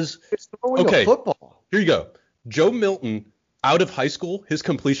 Because it's throwing a football. Here you go. Joe Milton, out of high school, his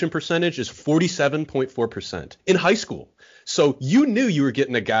completion percentage is 47.4% in high school. So you knew you were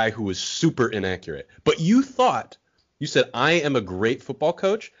getting a guy who was super inaccurate. But you said, I am a great football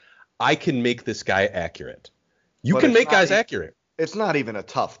coach. I can make this guy accurate. You can make guys accurate. It's not even a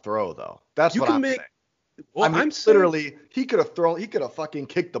tough throw, though. That's what I'm saying. Well, I'm literally, he could have fucking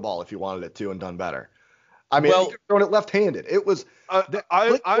kicked the ball if he wanted it to and done better. I mean, he could have thrown it left-handed. It was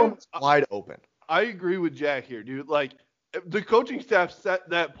wide open. I agree with Jack here, dude. Like, the coaching staff set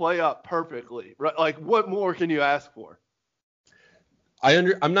that play up perfectly, right? Like, what more can you ask for?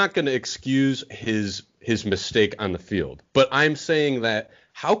 I'm not going to excuse his mistake on the field, but I'm saying that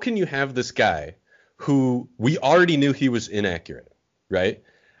how can you have this guy who we already knew he was inaccurate, right?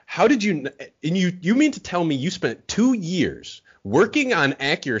 How did you – and you mean to tell me you spent 2 years working on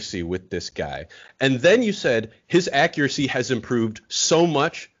accuracy with this guy, and then you said his accuracy has improved so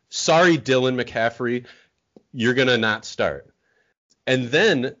much. Sorry, Dylan McCaffrey, you're going to not start. And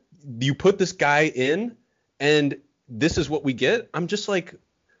then you put this guy in, and this is what we get? I'm just like,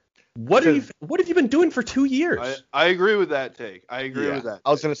 what have you been doing for 2 years? I agree with that take. I agree with that.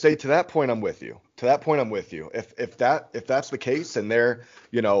 I was going to say, to that point, I'm with you. If that's the case, and they're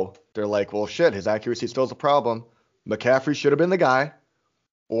like, well, shit, his accuracy still is a problem. McCaffrey should have been the guy,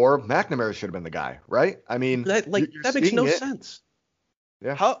 or McNamara should have been the guy, right? I mean, that makes no sense.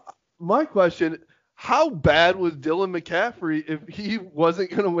 Yeah. My question: how bad was Dylan McCaffrey if he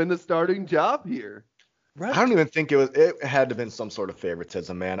wasn't going to win the starting job here? Right. I don't even think it had to have been some sort of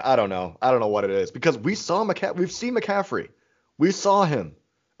favoritism, man. I don't know what it is, because we've seen McCaffrey. We saw him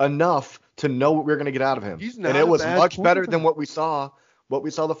enough to know what we were going to get out of him. He's not and it was much better quarterback. than what we saw what we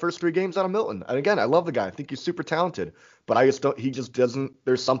saw the first 3 games out of Milton. And again, I love the guy. I think he's super talented, but he just doesn't,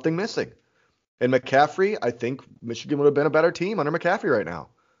 there's something missing. And McCaffrey, I think Michigan would have been a better team under McCaffrey right now.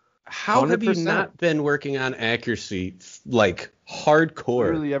 How have you 100%. not been working on accuracy like hardcore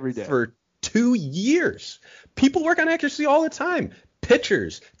Literally every day for 2 years? People work on accuracy all the time.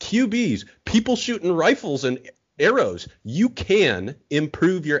 Pitchers, QBs, people shooting rifles and arrows. You can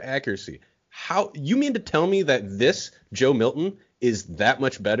improve your accuracy. How you mean to tell me that this Joe Milton is that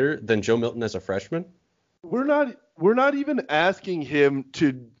much better than Joe Milton as a freshman? We're not even asking him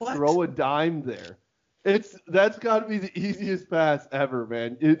to throw a dime there. That's got to be the easiest pass ever,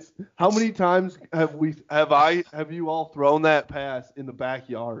 man. It's how many times have you all thrown that pass in the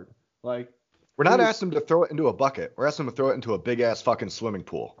backyard? Like, we're not asking him to throw it into a bucket. We're asking him to throw it into a big ass fucking swimming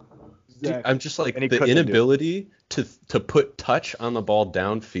pool. exactly. Dude, I'm just like And he the couldn't do it. inability to put touch on the ball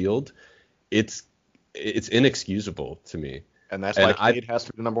downfield. It's inexcusable to me. And that's And why Cade has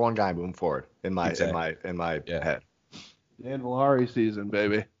to be the number one guy moving forward in my Yeah. head. Dan Villari season,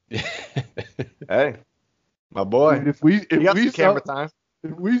 baby. Hey, my boy. Dude, if we got some camera some- time.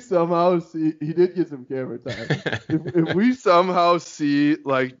 If we somehow see, he did get some camera time. if we somehow see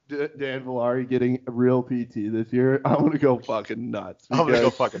like Dan Villari getting real PT this year, I'm gonna go fucking nuts. I'm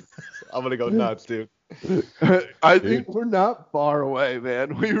gonna go nuts, dude. I think we're not far away,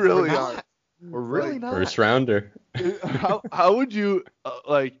 man. We really are. We're really not. First rounder. How would you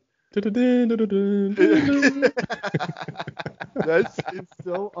like? It's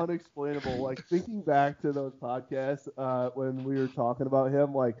so unexplainable. Like thinking back to those podcasts when we were talking about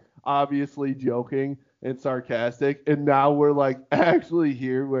him, like obviously joking and sarcastic, and now we're like actually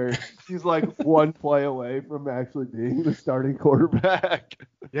here where he's like one play away from actually being the starting quarterback.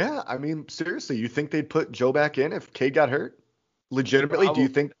 Yeah, I mean, seriously, you think they'd put Joe back in if Cade got hurt? Legitimately, do you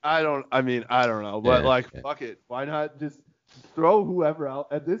think? I don't know, but fuck it. Why not just throw whoever out?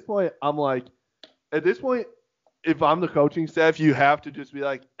 At this point, if I'm the coaching staff, you have to just be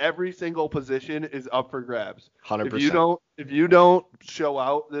like, every single position is up for grabs. 100%. If you don't show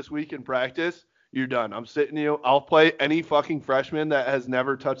out this week in practice, you're done. I'm sitting you. I'll play any fucking freshman that has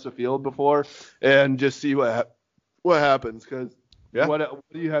never touched the field before and just see what happens. Because what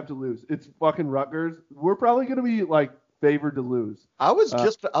do you have to lose? It's fucking Rutgers. We're probably gonna be like favored to lose. I was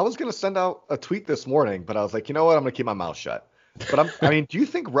gonna send out a tweet this morning, but I was like, you know what? I'm gonna keep my mouth shut. But I mean, do you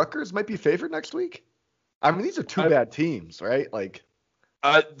think Rutgers might be favored next week? I mean, these are two bad teams, right? Like,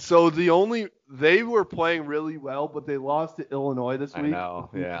 so they were playing really well, but they lost to Illinois this week. I know,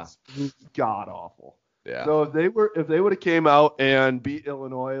 yeah. It's god awful. Yeah. So if they would have came out and beat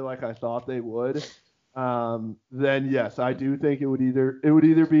Illinois like I thought they would, then yes, I do think it would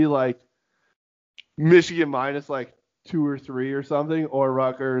either be like Michigan minus like 2 or 3 or something, or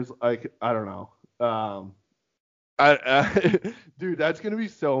Rutgers like I don't know. Dude, that's gonna be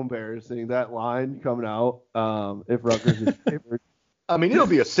so embarrassing. That line coming out, if Rutgers is favored. I mean, it'll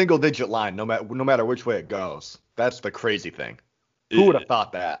be a single-digit line no matter which way it goes. That's the crazy thing. Who would have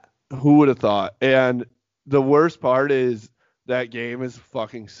thought that? Who would have thought? And the worst part is that game is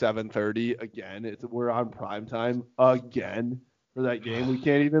fucking 7:30 again. We're on prime time again for that game. We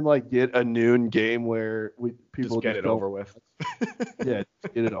can't even like get a noon game where people just get it over with. Yeah,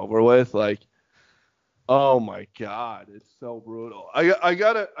 just get it over with. Like, oh my god, it's so brutal. I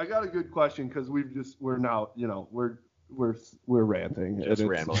got a good question because we're now we're ranting. Just and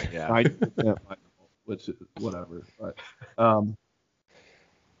rambling, yeah. 90% which is whatever. But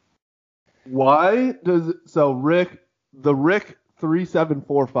why does Rick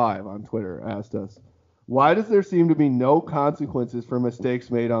 3745 on Twitter asked us, why does there seem to be no consequences for mistakes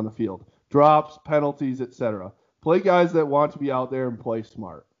made on the field? Drops, penalties, etc. Play guys that want to be out there and play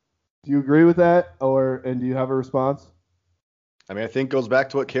smart. Do you agree with that, and do you have a response? I mean, I think it goes back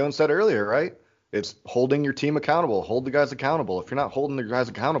to what Kalen said earlier, right? It's holding your team accountable. Hold the guys accountable. If you're not holding the guys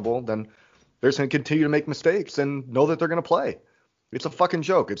accountable, then they're just going to continue to make mistakes and know that they're going to play. It's a fucking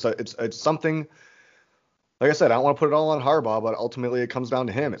joke. It's something. Like I said, I don't want to put it all on Harbaugh, but ultimately it comes down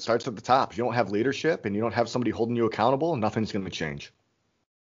to him. It starts at the top. If you don't have leadership and you don't have somebody holding you accountable, nothing's going to change.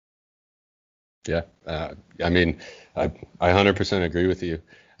 Yeah. I mean, I 100% agree with you.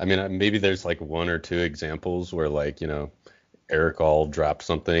 I mean, maybe there's like 1 or 2 examples where like, Eric All dropped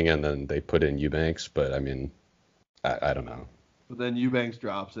something and then they put in Eubanks, but I mean, I don't know. But then Eubanks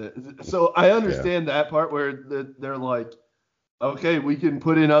drops it. So I understand that part where they're like, okay, we can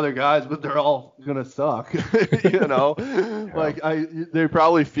put in other guys, but they're all gonna suck, Like they're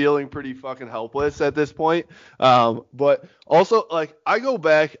probably feeling pretty fucking helpless at this point. But also, like, I go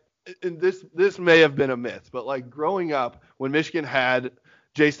back, and this may have been a myth, but like growing up when Michigan had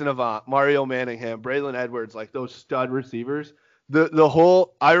Jason Avant, Mario Manningham, Braylon Edwards, like those stud receivers, the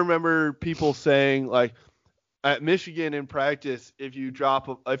whole, I remember people saying like at Michigan in practice, if you drop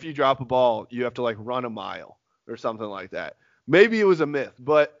a ball, you have to like run a mile or something like that. Maybe it was a myth,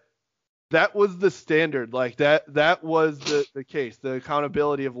 but that was the standard. Like that was the case. The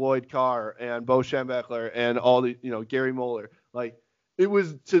accountability of Lloyd Carr and Bo Schembechler and all the, Gary Moeller. Like it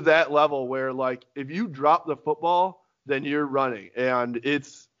was to that level where like if you drop the football, then you're running and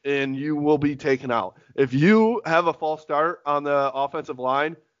you will be taken out. If you have a false start on the offensive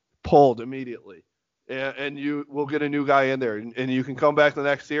line, pulled immediately. And you will get a new guy in there, and you can come back the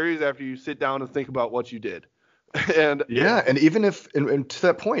next series after you sit down and think about what you did. And even if, and to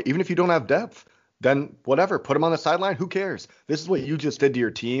that point, even if you don't have depth, then whatever, put him on the sideline. Who cares? This is what you just did to your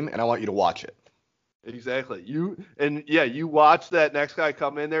team, and I want you to watch it. Exactly. You watch that next guy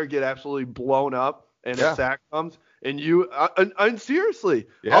come in there, get absolutely blown up, and a sack comes, and and seriously,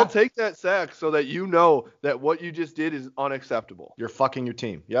 I'll take that sack so that you know that what you just did is unacceptable. You're fucking your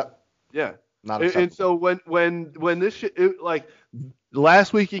team. Yep. Yeah. Not acceptable. And so when this shit, like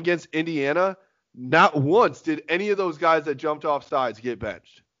last week against Indiana, not once did any of those guys that jumped off sides get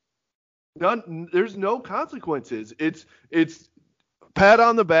benched. None. There's no consequences. It's pat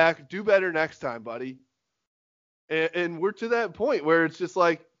on the back, do better next time, buddy. And we're to that point where it's just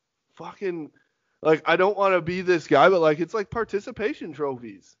like fucking, like, I don't want to be this guy, but like it's like participation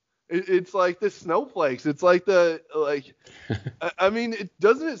trophies. It's like the snowflakes. It's like I mean,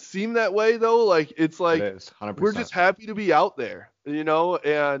 doesn't it seem that way though? Like it's like it is, 100%. We're just happy to be out there,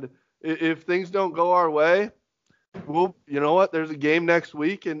 and if things don't go our way, we'll, there's a game next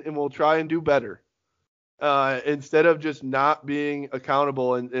week and we'll try and do better. Instead of just not being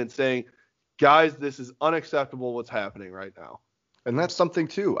accountable and saying, guys, this is unacceptable what's happening right now. And that's something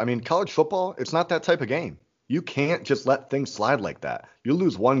too. I mean, college football, it's not that type of game. You can't just let things slide like that. You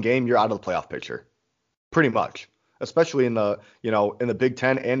lose one game, you're out of the playoff picture. Pretty much. Especially in the, in the Big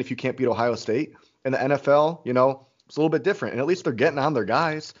Ten, and if you can't beat Ohio State. In the NFL, it's a little bit different. And at least they're getting on their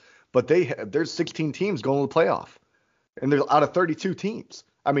guys. But there's 16 teams going to the playoff. And they're out of 32 teams.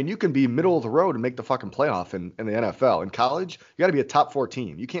 I mean, you can be middle of the road and make the fucking playoff in the NFL. In college, you got to be a top 4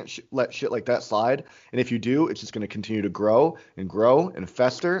 team. You can't let shit like that slide. And if you do, it's just going to continue to grow and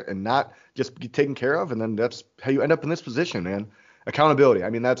fester and not just be taken care of. And then that's how you end up in this position, man. Accountability. I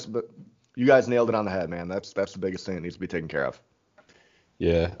mean, you guys nailed it on the head, man. That's the biggest thing that needs to be taken care of.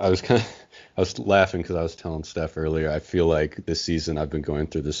 Yeah, I was laughing because I was telling Steph earlier, I feel like this season I've been going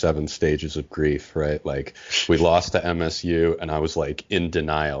through the 7 stages of grief, right? Like we lost to MSU and I was like in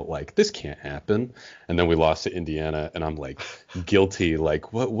denial, like this can't happen. And then we lost to Indiana and I'm like guilty,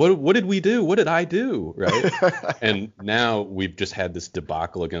 like what did we do? What did I do? Right? And now we've just had this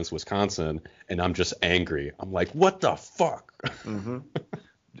debacle against Wisconsin and I'm just angry. I'm like, what the fuck? Mm-hmm.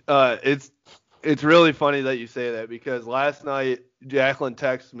 It's really funny that you say that because last night Jacqueline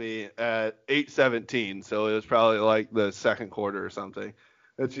texted me at 8:17, so it was probably like the second quarter or something.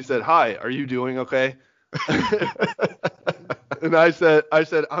 And she said, "Hi, are you doing okay?" And I said,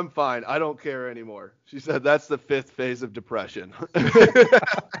 "I'm fine. I don't care anymore." She said, "That's the 5th phase of depression."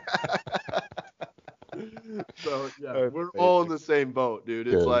 So yeah, we're all in the same boat, dude.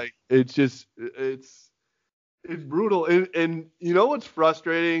 It's like it's brutal. And you know what's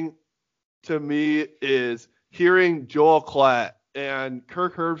frustrating to me is hearing Joel Klatt and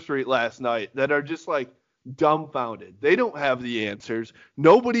Kirk Herbstreit last night that are just like dumbfounded. They don't have the answers.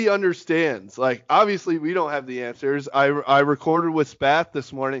 Nobody understands. Like, obviously we don't have the answers. I recorded with Spath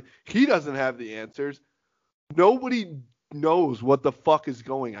this morning. He doesn't have the answers. Nobody knows what the fuck is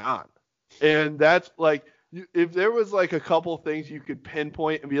going on. And that's like, if there was like a couple things you could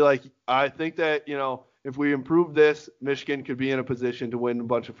pinpoint and be like, I think that, if we improve this, Michigan could be in a position to win a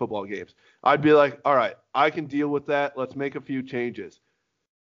bunch of football games. I'd be like, all right, I can deal with that. Let's make a few changes.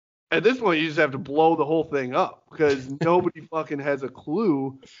 At this point, you just have to blow the whole thing up because nobody fucking has a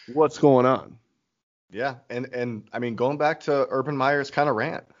clue what's going on. Yeah, and I mean, going back to Urban Meyer's kind of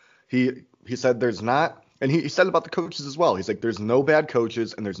rant, he said there's not, and he said about the coaches as well. He's like, there's no bad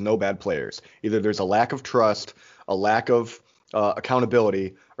coaches and there's no bad players. Either there's a lack of trust, a lack of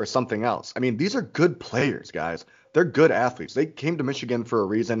accountability, or something else. I mean, these are good players, guys. They're good athletes. They came to Michigan for a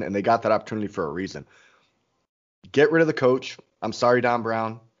reason, and they got that opportunity for a reason. Get rid of the coach. I'm sorry, Don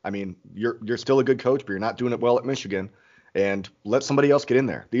Brown. I mean, you're still a good coach, but you're not doing it well at Michigan. And let somebody else get in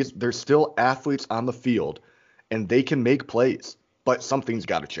there. They're still athletes on the field, and they can make plays, but something's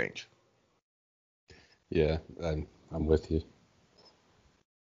got to change. Yeah, I'm with you.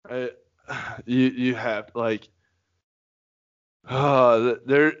 You have like.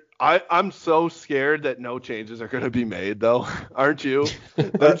 I'm so scared that no changes are going to be made, though. Aren't you?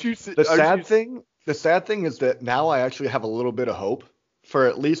 The sad thing The sad thing is that now I actually have a little bit of hope for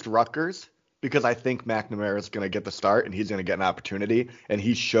at least Rutgers because I think McNamara is going to get the start and he's going to get an opportunity. And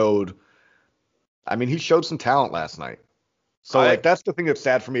he showed some talent last night. So that's the thing that's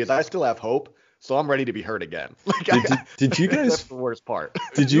sad for me is I still have hope. So I'm ready to be hurt again. Did you guys? That's the worst part.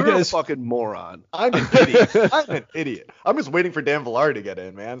 You're a fucking moron. I'm an idiot. I'm an idiot. I'm just waiting for Dan Villard to get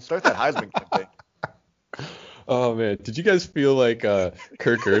in, man. Start that Heisman campaign. Oh man, did you guys feel like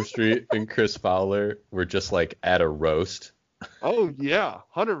Kirk Herbstreit and Chris Fowler were just like at a roast? Oh yeah,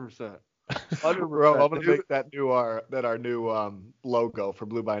 100%. 100%. Bro, I'm gonna make that our new logo for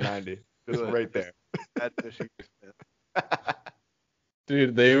Blue by 90. Just right there. That's Michigan.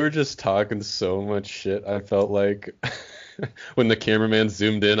 Dude, they were just talking so much shit. I felt like when the cameraman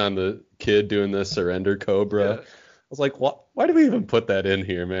zoomed in on the kid doing the surrender cobra, Yeah. I was like, why do we even put that in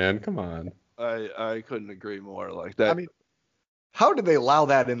here, man? Come on. I couldn't agree more. Like that. I mean, how did they allow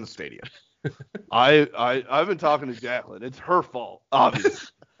that in the stadium? I've been talking to Jacqueline. It's her fault, obviously.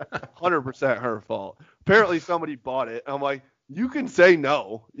 100% her fault. Apparently somebody bought it. I'm like, you can say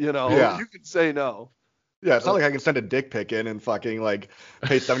no, Yeah. You can say no. Yeah, it's not like I can send a dick pic in and fucking like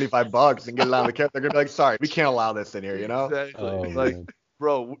pay $75 and get it on the camera. They're gonna be like, sorry, we can't allow this in here, Exactly. Oh, Like, man.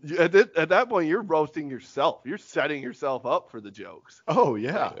 bro, at that point you're roasting yourself. You're setting yourself up for the jokes. Oh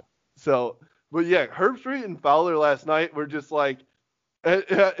yeah. So, but yeah, Herbstreit and Fowler last night were just like,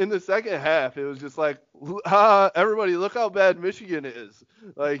 in the second half, it was just like, everybody, look how bad Michigan is.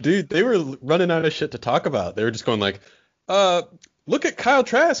 Like, Dude, they were running out of shit to talk about. They were just going like, look at Kyle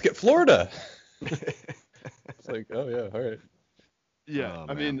Trask at Florida. It's like, oh yeah, all right. yeah, Oh,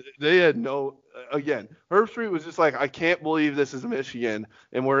 I man. mean, they had again, Herbstreit was just like, I can't believe this is Michigan,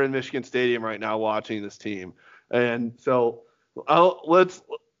 and we're in Michigan Stadium right now watching this team. And so, let's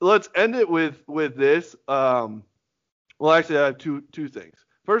end it with this. Well, actually, I have two things.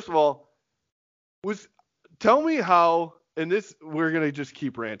 First of all, tell me how, and this we're gonna just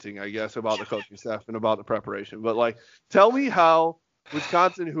keep ranting, I guess, about the coaching staff and about the preparation. But like, tell me how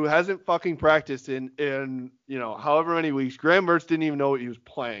Wisconsin, who hasn't fucking practiced in however many weeks, Graham Mertz didn't even know what he was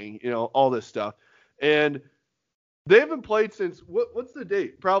playing, all this stuff, and they haven't played since what's the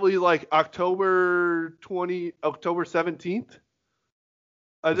date? Probably like October 17th.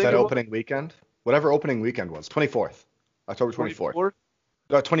 I Is think that it was. opening weekend? Whatever opening weekend was, 24th. October 24th. 24th?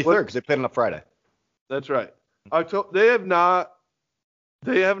 No, 23rd, because they played on a Friday. That's right. They have not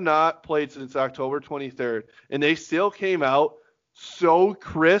played since October 23rd, and they still came out so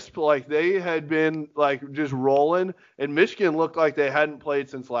crisp, like they had been like just rolling, and Michigan looked like they hadn't played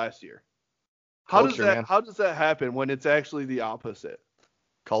since last year. How Culture, man. does that happen when it's actually the opposite?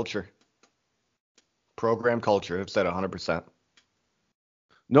 Culture. Program culture. I've said 100%.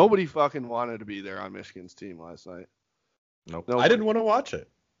 Nobody fucking wanted to be there on Michigan's team last night. Nope. Nobody. I didn't want to watch it.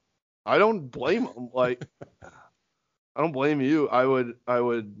 I don't blame them. Like, I don't blame you. I would.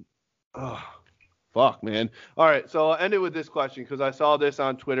 Fuck, man. All right, so I'll end it with this question because I saw this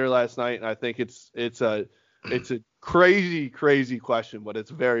on Twitter last night, and I think it's a crazy question, but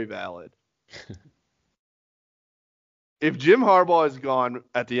it's very valid. If Jim Harbaugh is gone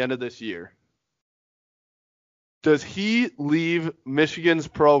at the end of this year, does he leave Michigan's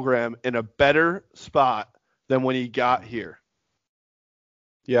program in a better spot than when he got here?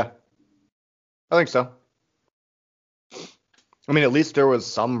 Yeah. I think so. I mean, at least there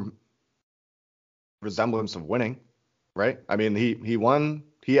was some resemblance of winning, right? I mean, he won.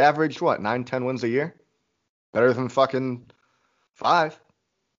 He averaged, 9-10 wins a year? Better than fucking 5.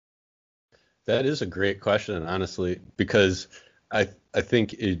 That is a great question, honestly, because I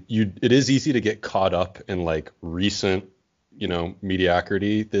think it is easy to get caught up in like recent,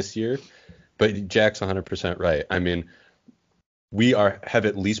 mediocrity this year. But Jack's 100% right. I mean, we have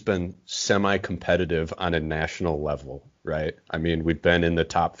at least been semi-competitive on a national level, right? I mean, we've been in the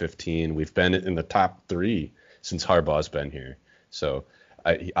top 15. We've been in the top 3 since Harbaugh's been here. So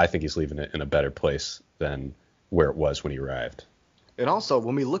I think he's leaving it in a better place than where it was when he arrived. And also,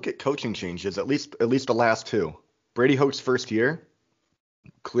 when we look at coaching changes, at least the last 2, Brady Hoke's first year,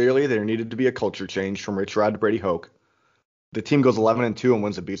 clearly there needed to be a culture change from Rich Rod to Brady Hoke. The team goes 11-2 and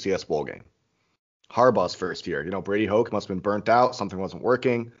wins a BCS bowl game. Harbaugh's first year, Brady Hoke must have been burnt out. Something wasn't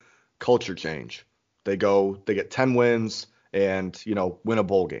working. Culture change. They get 10 wins and, win a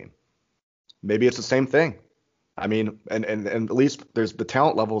bowl game. Maybe it's the same thing. I mean, and at least there's the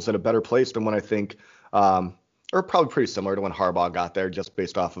talent levels at a better place than when I think, or probably pretty similar to when Harbaugh got there, just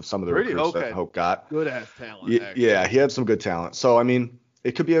based off of some of the Brady recruits Hoke that Hoke got. Good ass talent. Yeah, he had some good talent. So, I mean,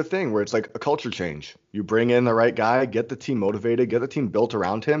 it could be a thing where it's like a culture change. You bring in the right guy, get the team motivated, get the team built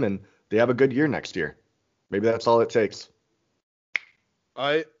around him, and they have a good year next year. Maybe that's all it takes.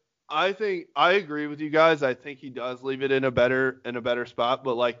 I I think I agree with you guys. I think he does leave it in a better spot.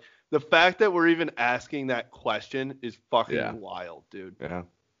 But like the fact that we're even asking that question is fucking wild, dude. Yeah.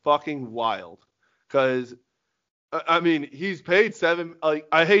 Fucking wild. Because I mean, he's paid like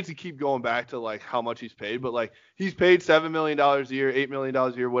I hate to keep going back to like how much he's paid, but like he's paid $7 million a year, $8 million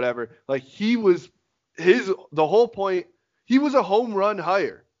a year, whatever. Like the whole point, he was a home run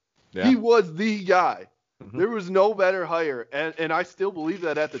hire. Yeah. He was the guy. Mm-hmm. There was no better hire. And I still believe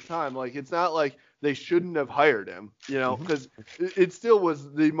that at the time. Like, it's not like they shouldn't have hired him, because it still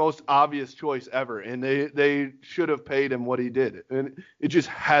was the most obvious choice ever. And they should have paid him what he did. And it just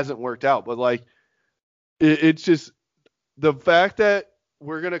hasn't worked out. But like, it's just the fact that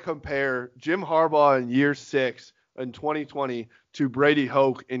we're going to compare Jim Harbaugh in year 6 in 2020 to Brady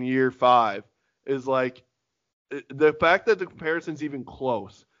Hoke in year 5 is like, the fact that the comparison's even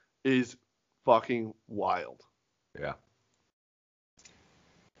close is fucking wild. Yeah.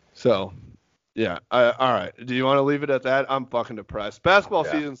 So, yeah. All right. Do you want to leave it at that? I'm fucking depressed. Basketball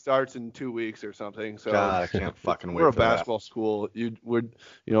season starts in 2 weeks or something. So God, I can't fucking wait. We're a basketball school. You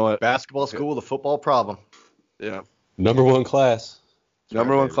know what? Basketball school, the football problem. Yeah. Number one class.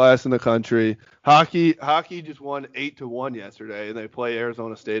 Number one class in the country. Hockey just won 8-1 yesterday, and they play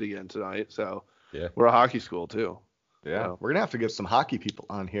Arizona State again tonight. So we're a hockey school too. Yeah, so we're gonna have to get some hockey people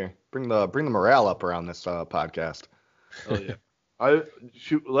on here. Bring the morale up around this podcast. Oh yeah.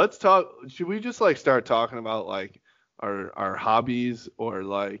 Let's talk. Should we just like start talking about like our hobbies or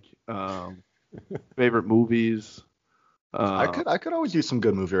like favorite movies? I could always use some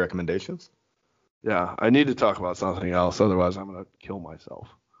good movie recommendations. Yeah, I need to talk about something else. Otherwise, I'm gonna kill myself.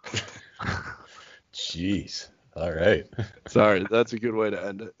 Jeez. All right. Sorry, that's a good way to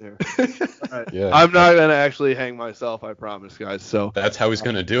end it there. All right. Yeah. I'm not gonna actually hang myself, I promise, guys. So that's how he's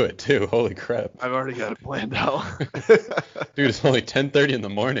gonna do it too. Holy crap. I've already got it planned out. Dude, it's only 10:30 in the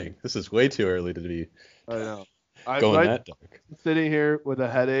morning. This is way too early to be. I know. Going that dark. Sitting here with a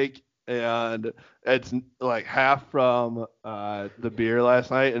headache, and it's like half from the beer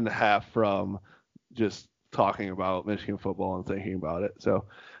last night and half from just talking about Michigan football and thinking about it. So,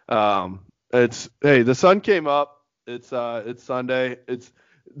 the sun came up. It's Sunday. It's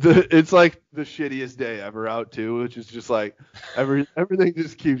like the shittiest day ever out too, which is just like everything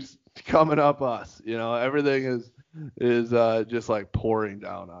just keeps coming up us. Everything is just like pouring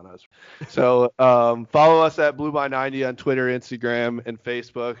down on us. So follow us at Blue by 90 on Twitter, Instagram, and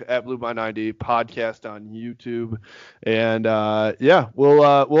Facebook, at Blue by 90 podcast on YouTube, and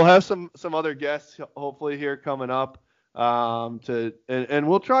we'll have some other guests hopefully here coming up. And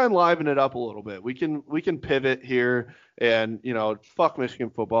we'll try and liven it up a little bit. We can pivot here and fuck Michigan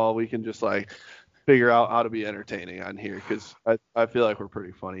football. We can just like figure out how to be entertaining on here because I feel like we're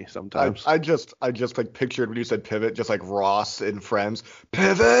pretty funny sometimes. I just like pictured when you said pivot, just like Ross in Friends.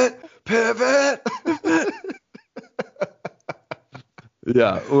 Pivot.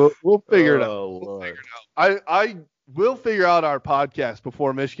 Yeah, we'll figure it out. Lord. I will figure out our podcast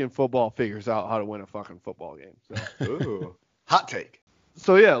before Michigan football figures out how to win a fucking football game. So. Ooh, hot take.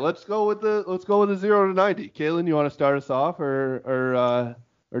 So yeah, let's go with the 0 to 90. Kaylin, you want to start us off, or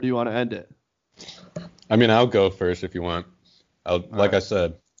do you want to end it? I mean, I'll go first if you want. I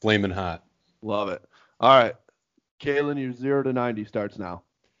said, flaming hot. Love it. All right, Kaylin, your 0 to 90 starts now.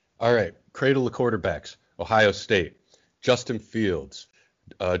 All right, cradle of quarterbacks. Ohio State, Justin Fields,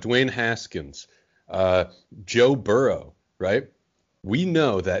 Dwayne Haskins, Joe Burrow, right? We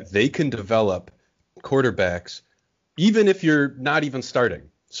know that they can develop quarterbacks even if you're not even starting.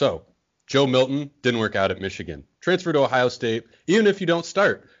 So Joe Milton didn't work out at Michigan. Transfer to Ohio State. Even if you don't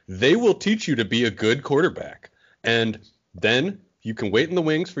start, they will teach you to be a good quarterback. And then you can wait in the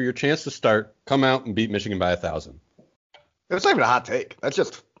wings for your chance to start, come out and beat Michigan by 1,000. That's not even a hot take. That's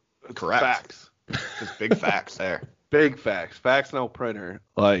just correct. Facts. Just big facts there. Big facts. Facts no printer.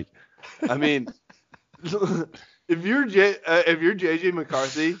 Like, I mean, if you're JJ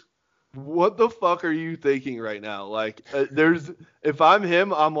McCarthy, what the fuck are you thinking right now? Like, if I'm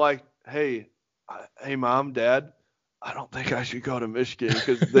him, I'm like, hey, mom, dad, I don't think I should go to Michigan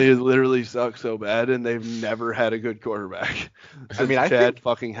because they literally suck so bad and they've never had a good quarterback. I mean, Chad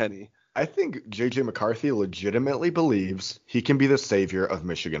fucking Henne. I think JJ McCarthy legitimately believes he can be the savior of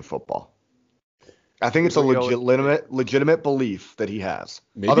Michigan football. I think it's a legitimate belief that he has.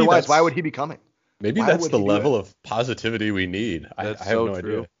 Otherwise, why would he be coming? Maybe that's the level of positivity we need. I have no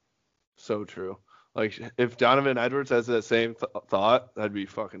idea. So true. Like, if Donovan Edwards has that same thought, that'd be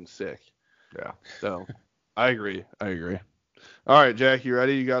fucking sick. Yeah. So, I agree. All right, Jack, you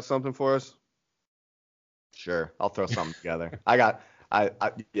ready? You got something for us? Sure. I'll throw something together. Let's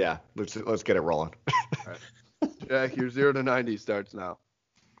get it rolling. All right. Jack, your 0 to 90 starts now.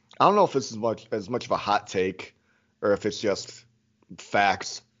 I don't know if this is as much of a hot take or if it's just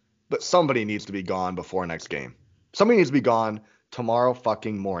facts, but somebody needs to be gone before next game. Somebody needs to be gone tomorrow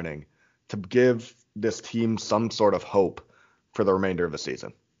fucking morning to give this team some sort of hope for the remainder of the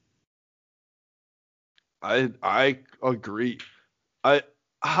season. I agree.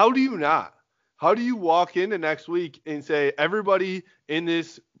 How do you not? How do you walk into next week and say everybody in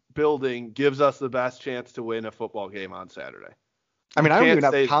this building gives us the best chance to win a football game on Saturday? I mean, I don't even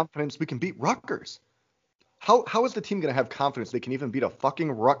have say confidence we can beat Rutgers. How is the team going to have confidence they can even beat a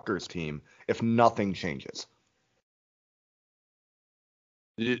fucking Rutgers team if nothing changes?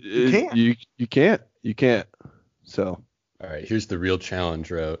 You can't. You can't. So. All right, here's the real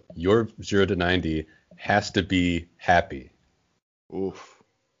challenge, Ro. Your 0 to 90 has to be happy. Oof.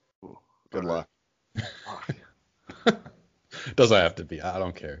 Good luck. Doesn't have to be. I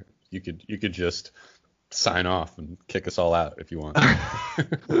don't care. You could just sign off and kick us all out if you want.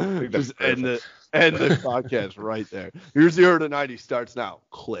 Just end the podcast right there. Your 0 to 90 starts now.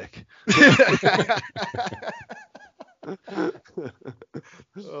 Click.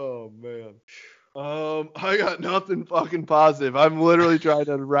 Oh man. I got nothing fucking positive. I'm literally trying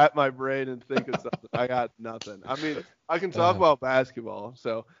to wrap my brain and think of something. I got nothing. I mean, I can talk about basketball.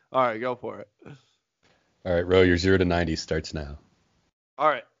 So, all right, go for it. All right, Ro, your 0 to 90 starts now. All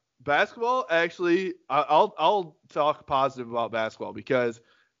right. Basketball, actually, I'll talk positive about basketball because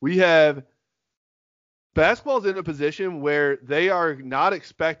basketball's in a position where they are not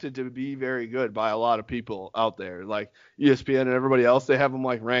expected to be very good by a lot of people out there, like ESPN and everybody else. They have them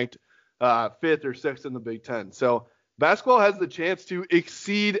like ranked 5th or 6th in the Big Ten. So basketball has the chance to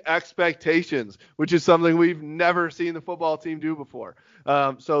exceed expectations, which is something we've never seen the football team do before.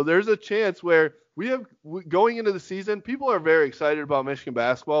 So there's a chance where going into the season, people are very excited about Michigan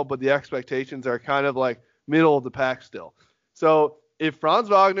basketball, but the expectations are kind of like middle of the pack still. So if Franz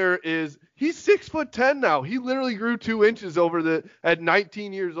Wagner he's 6'10" now. He literally grew 2 inches at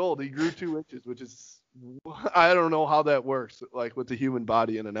 19 years old. He grew 2 inches, which is, I don't know how that works, like with the human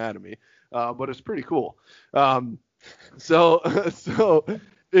body and anatomy, but it's pretty cool. So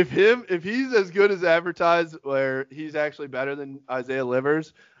if he's as good as advertised, where he's actually better than Isaiah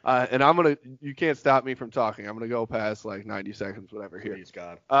Livers, and you can't stop me from talking. I'm gonna go past like 90 seconds, whatever here. Please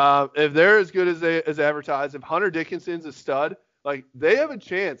God. If they're as good as advertised, if Hunter Dickinson's a stud, like they have a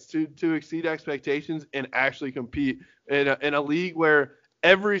chance to exceed expectations and actually compete in a league where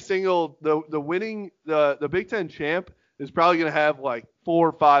every single the Big Ten champ is probably going to have like 4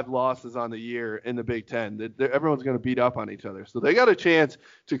 or 5 losses on the year in the Big Ten. Everyone's going to beat up on each other. So they got a chance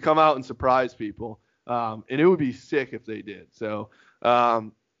to come out and surprise people. And it would be sick if they did. So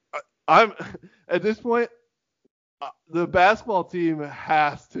I'm at this point, the basketball team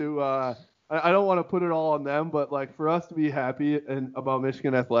has to I don't want to put it all on them, but like for us to be happy about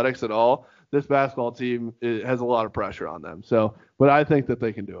Michigan athletics at all, this basketball team has a lot of pressure on them. So, but I think that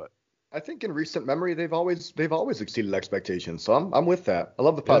they can do it. I think in recent memory they've always exceeded expectations. So I'm with that. I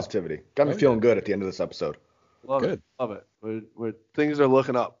love the positivity. Got me feeling good at the end of this episode. Love it. Things are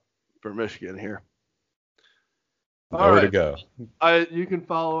looking up for Michigan here. Nowhere to go. You can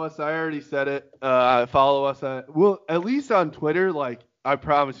follow us. I already said it. Follow us at least on Twitter. Like I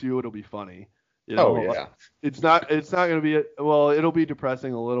promise you, it'll be funny. You know, oh yeah. It's not going to be it'll be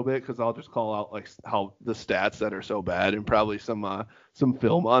depressing a little bit because I'll just call out like how the stats that are so bad and probably some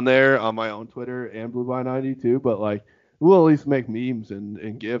film on there on my own Twitter and Blue by 92. But like we'll at least make memes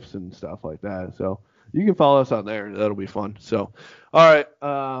and GIFs and stuff like that. So you can follow us on there. That'll be fun. So, all right.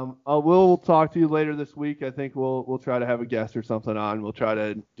 We'll talk to you later this week. I think we'll try to have a guest or something on. We'll try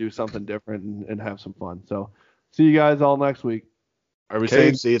to do something different and have some fun. So see you guys all next week. Are we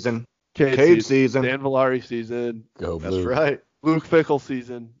saying season? Cade season. Dan Villari season. Go Blue. That's right. Luke Fickle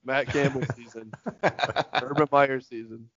season. Matt Campbell season. Urban Meyer season.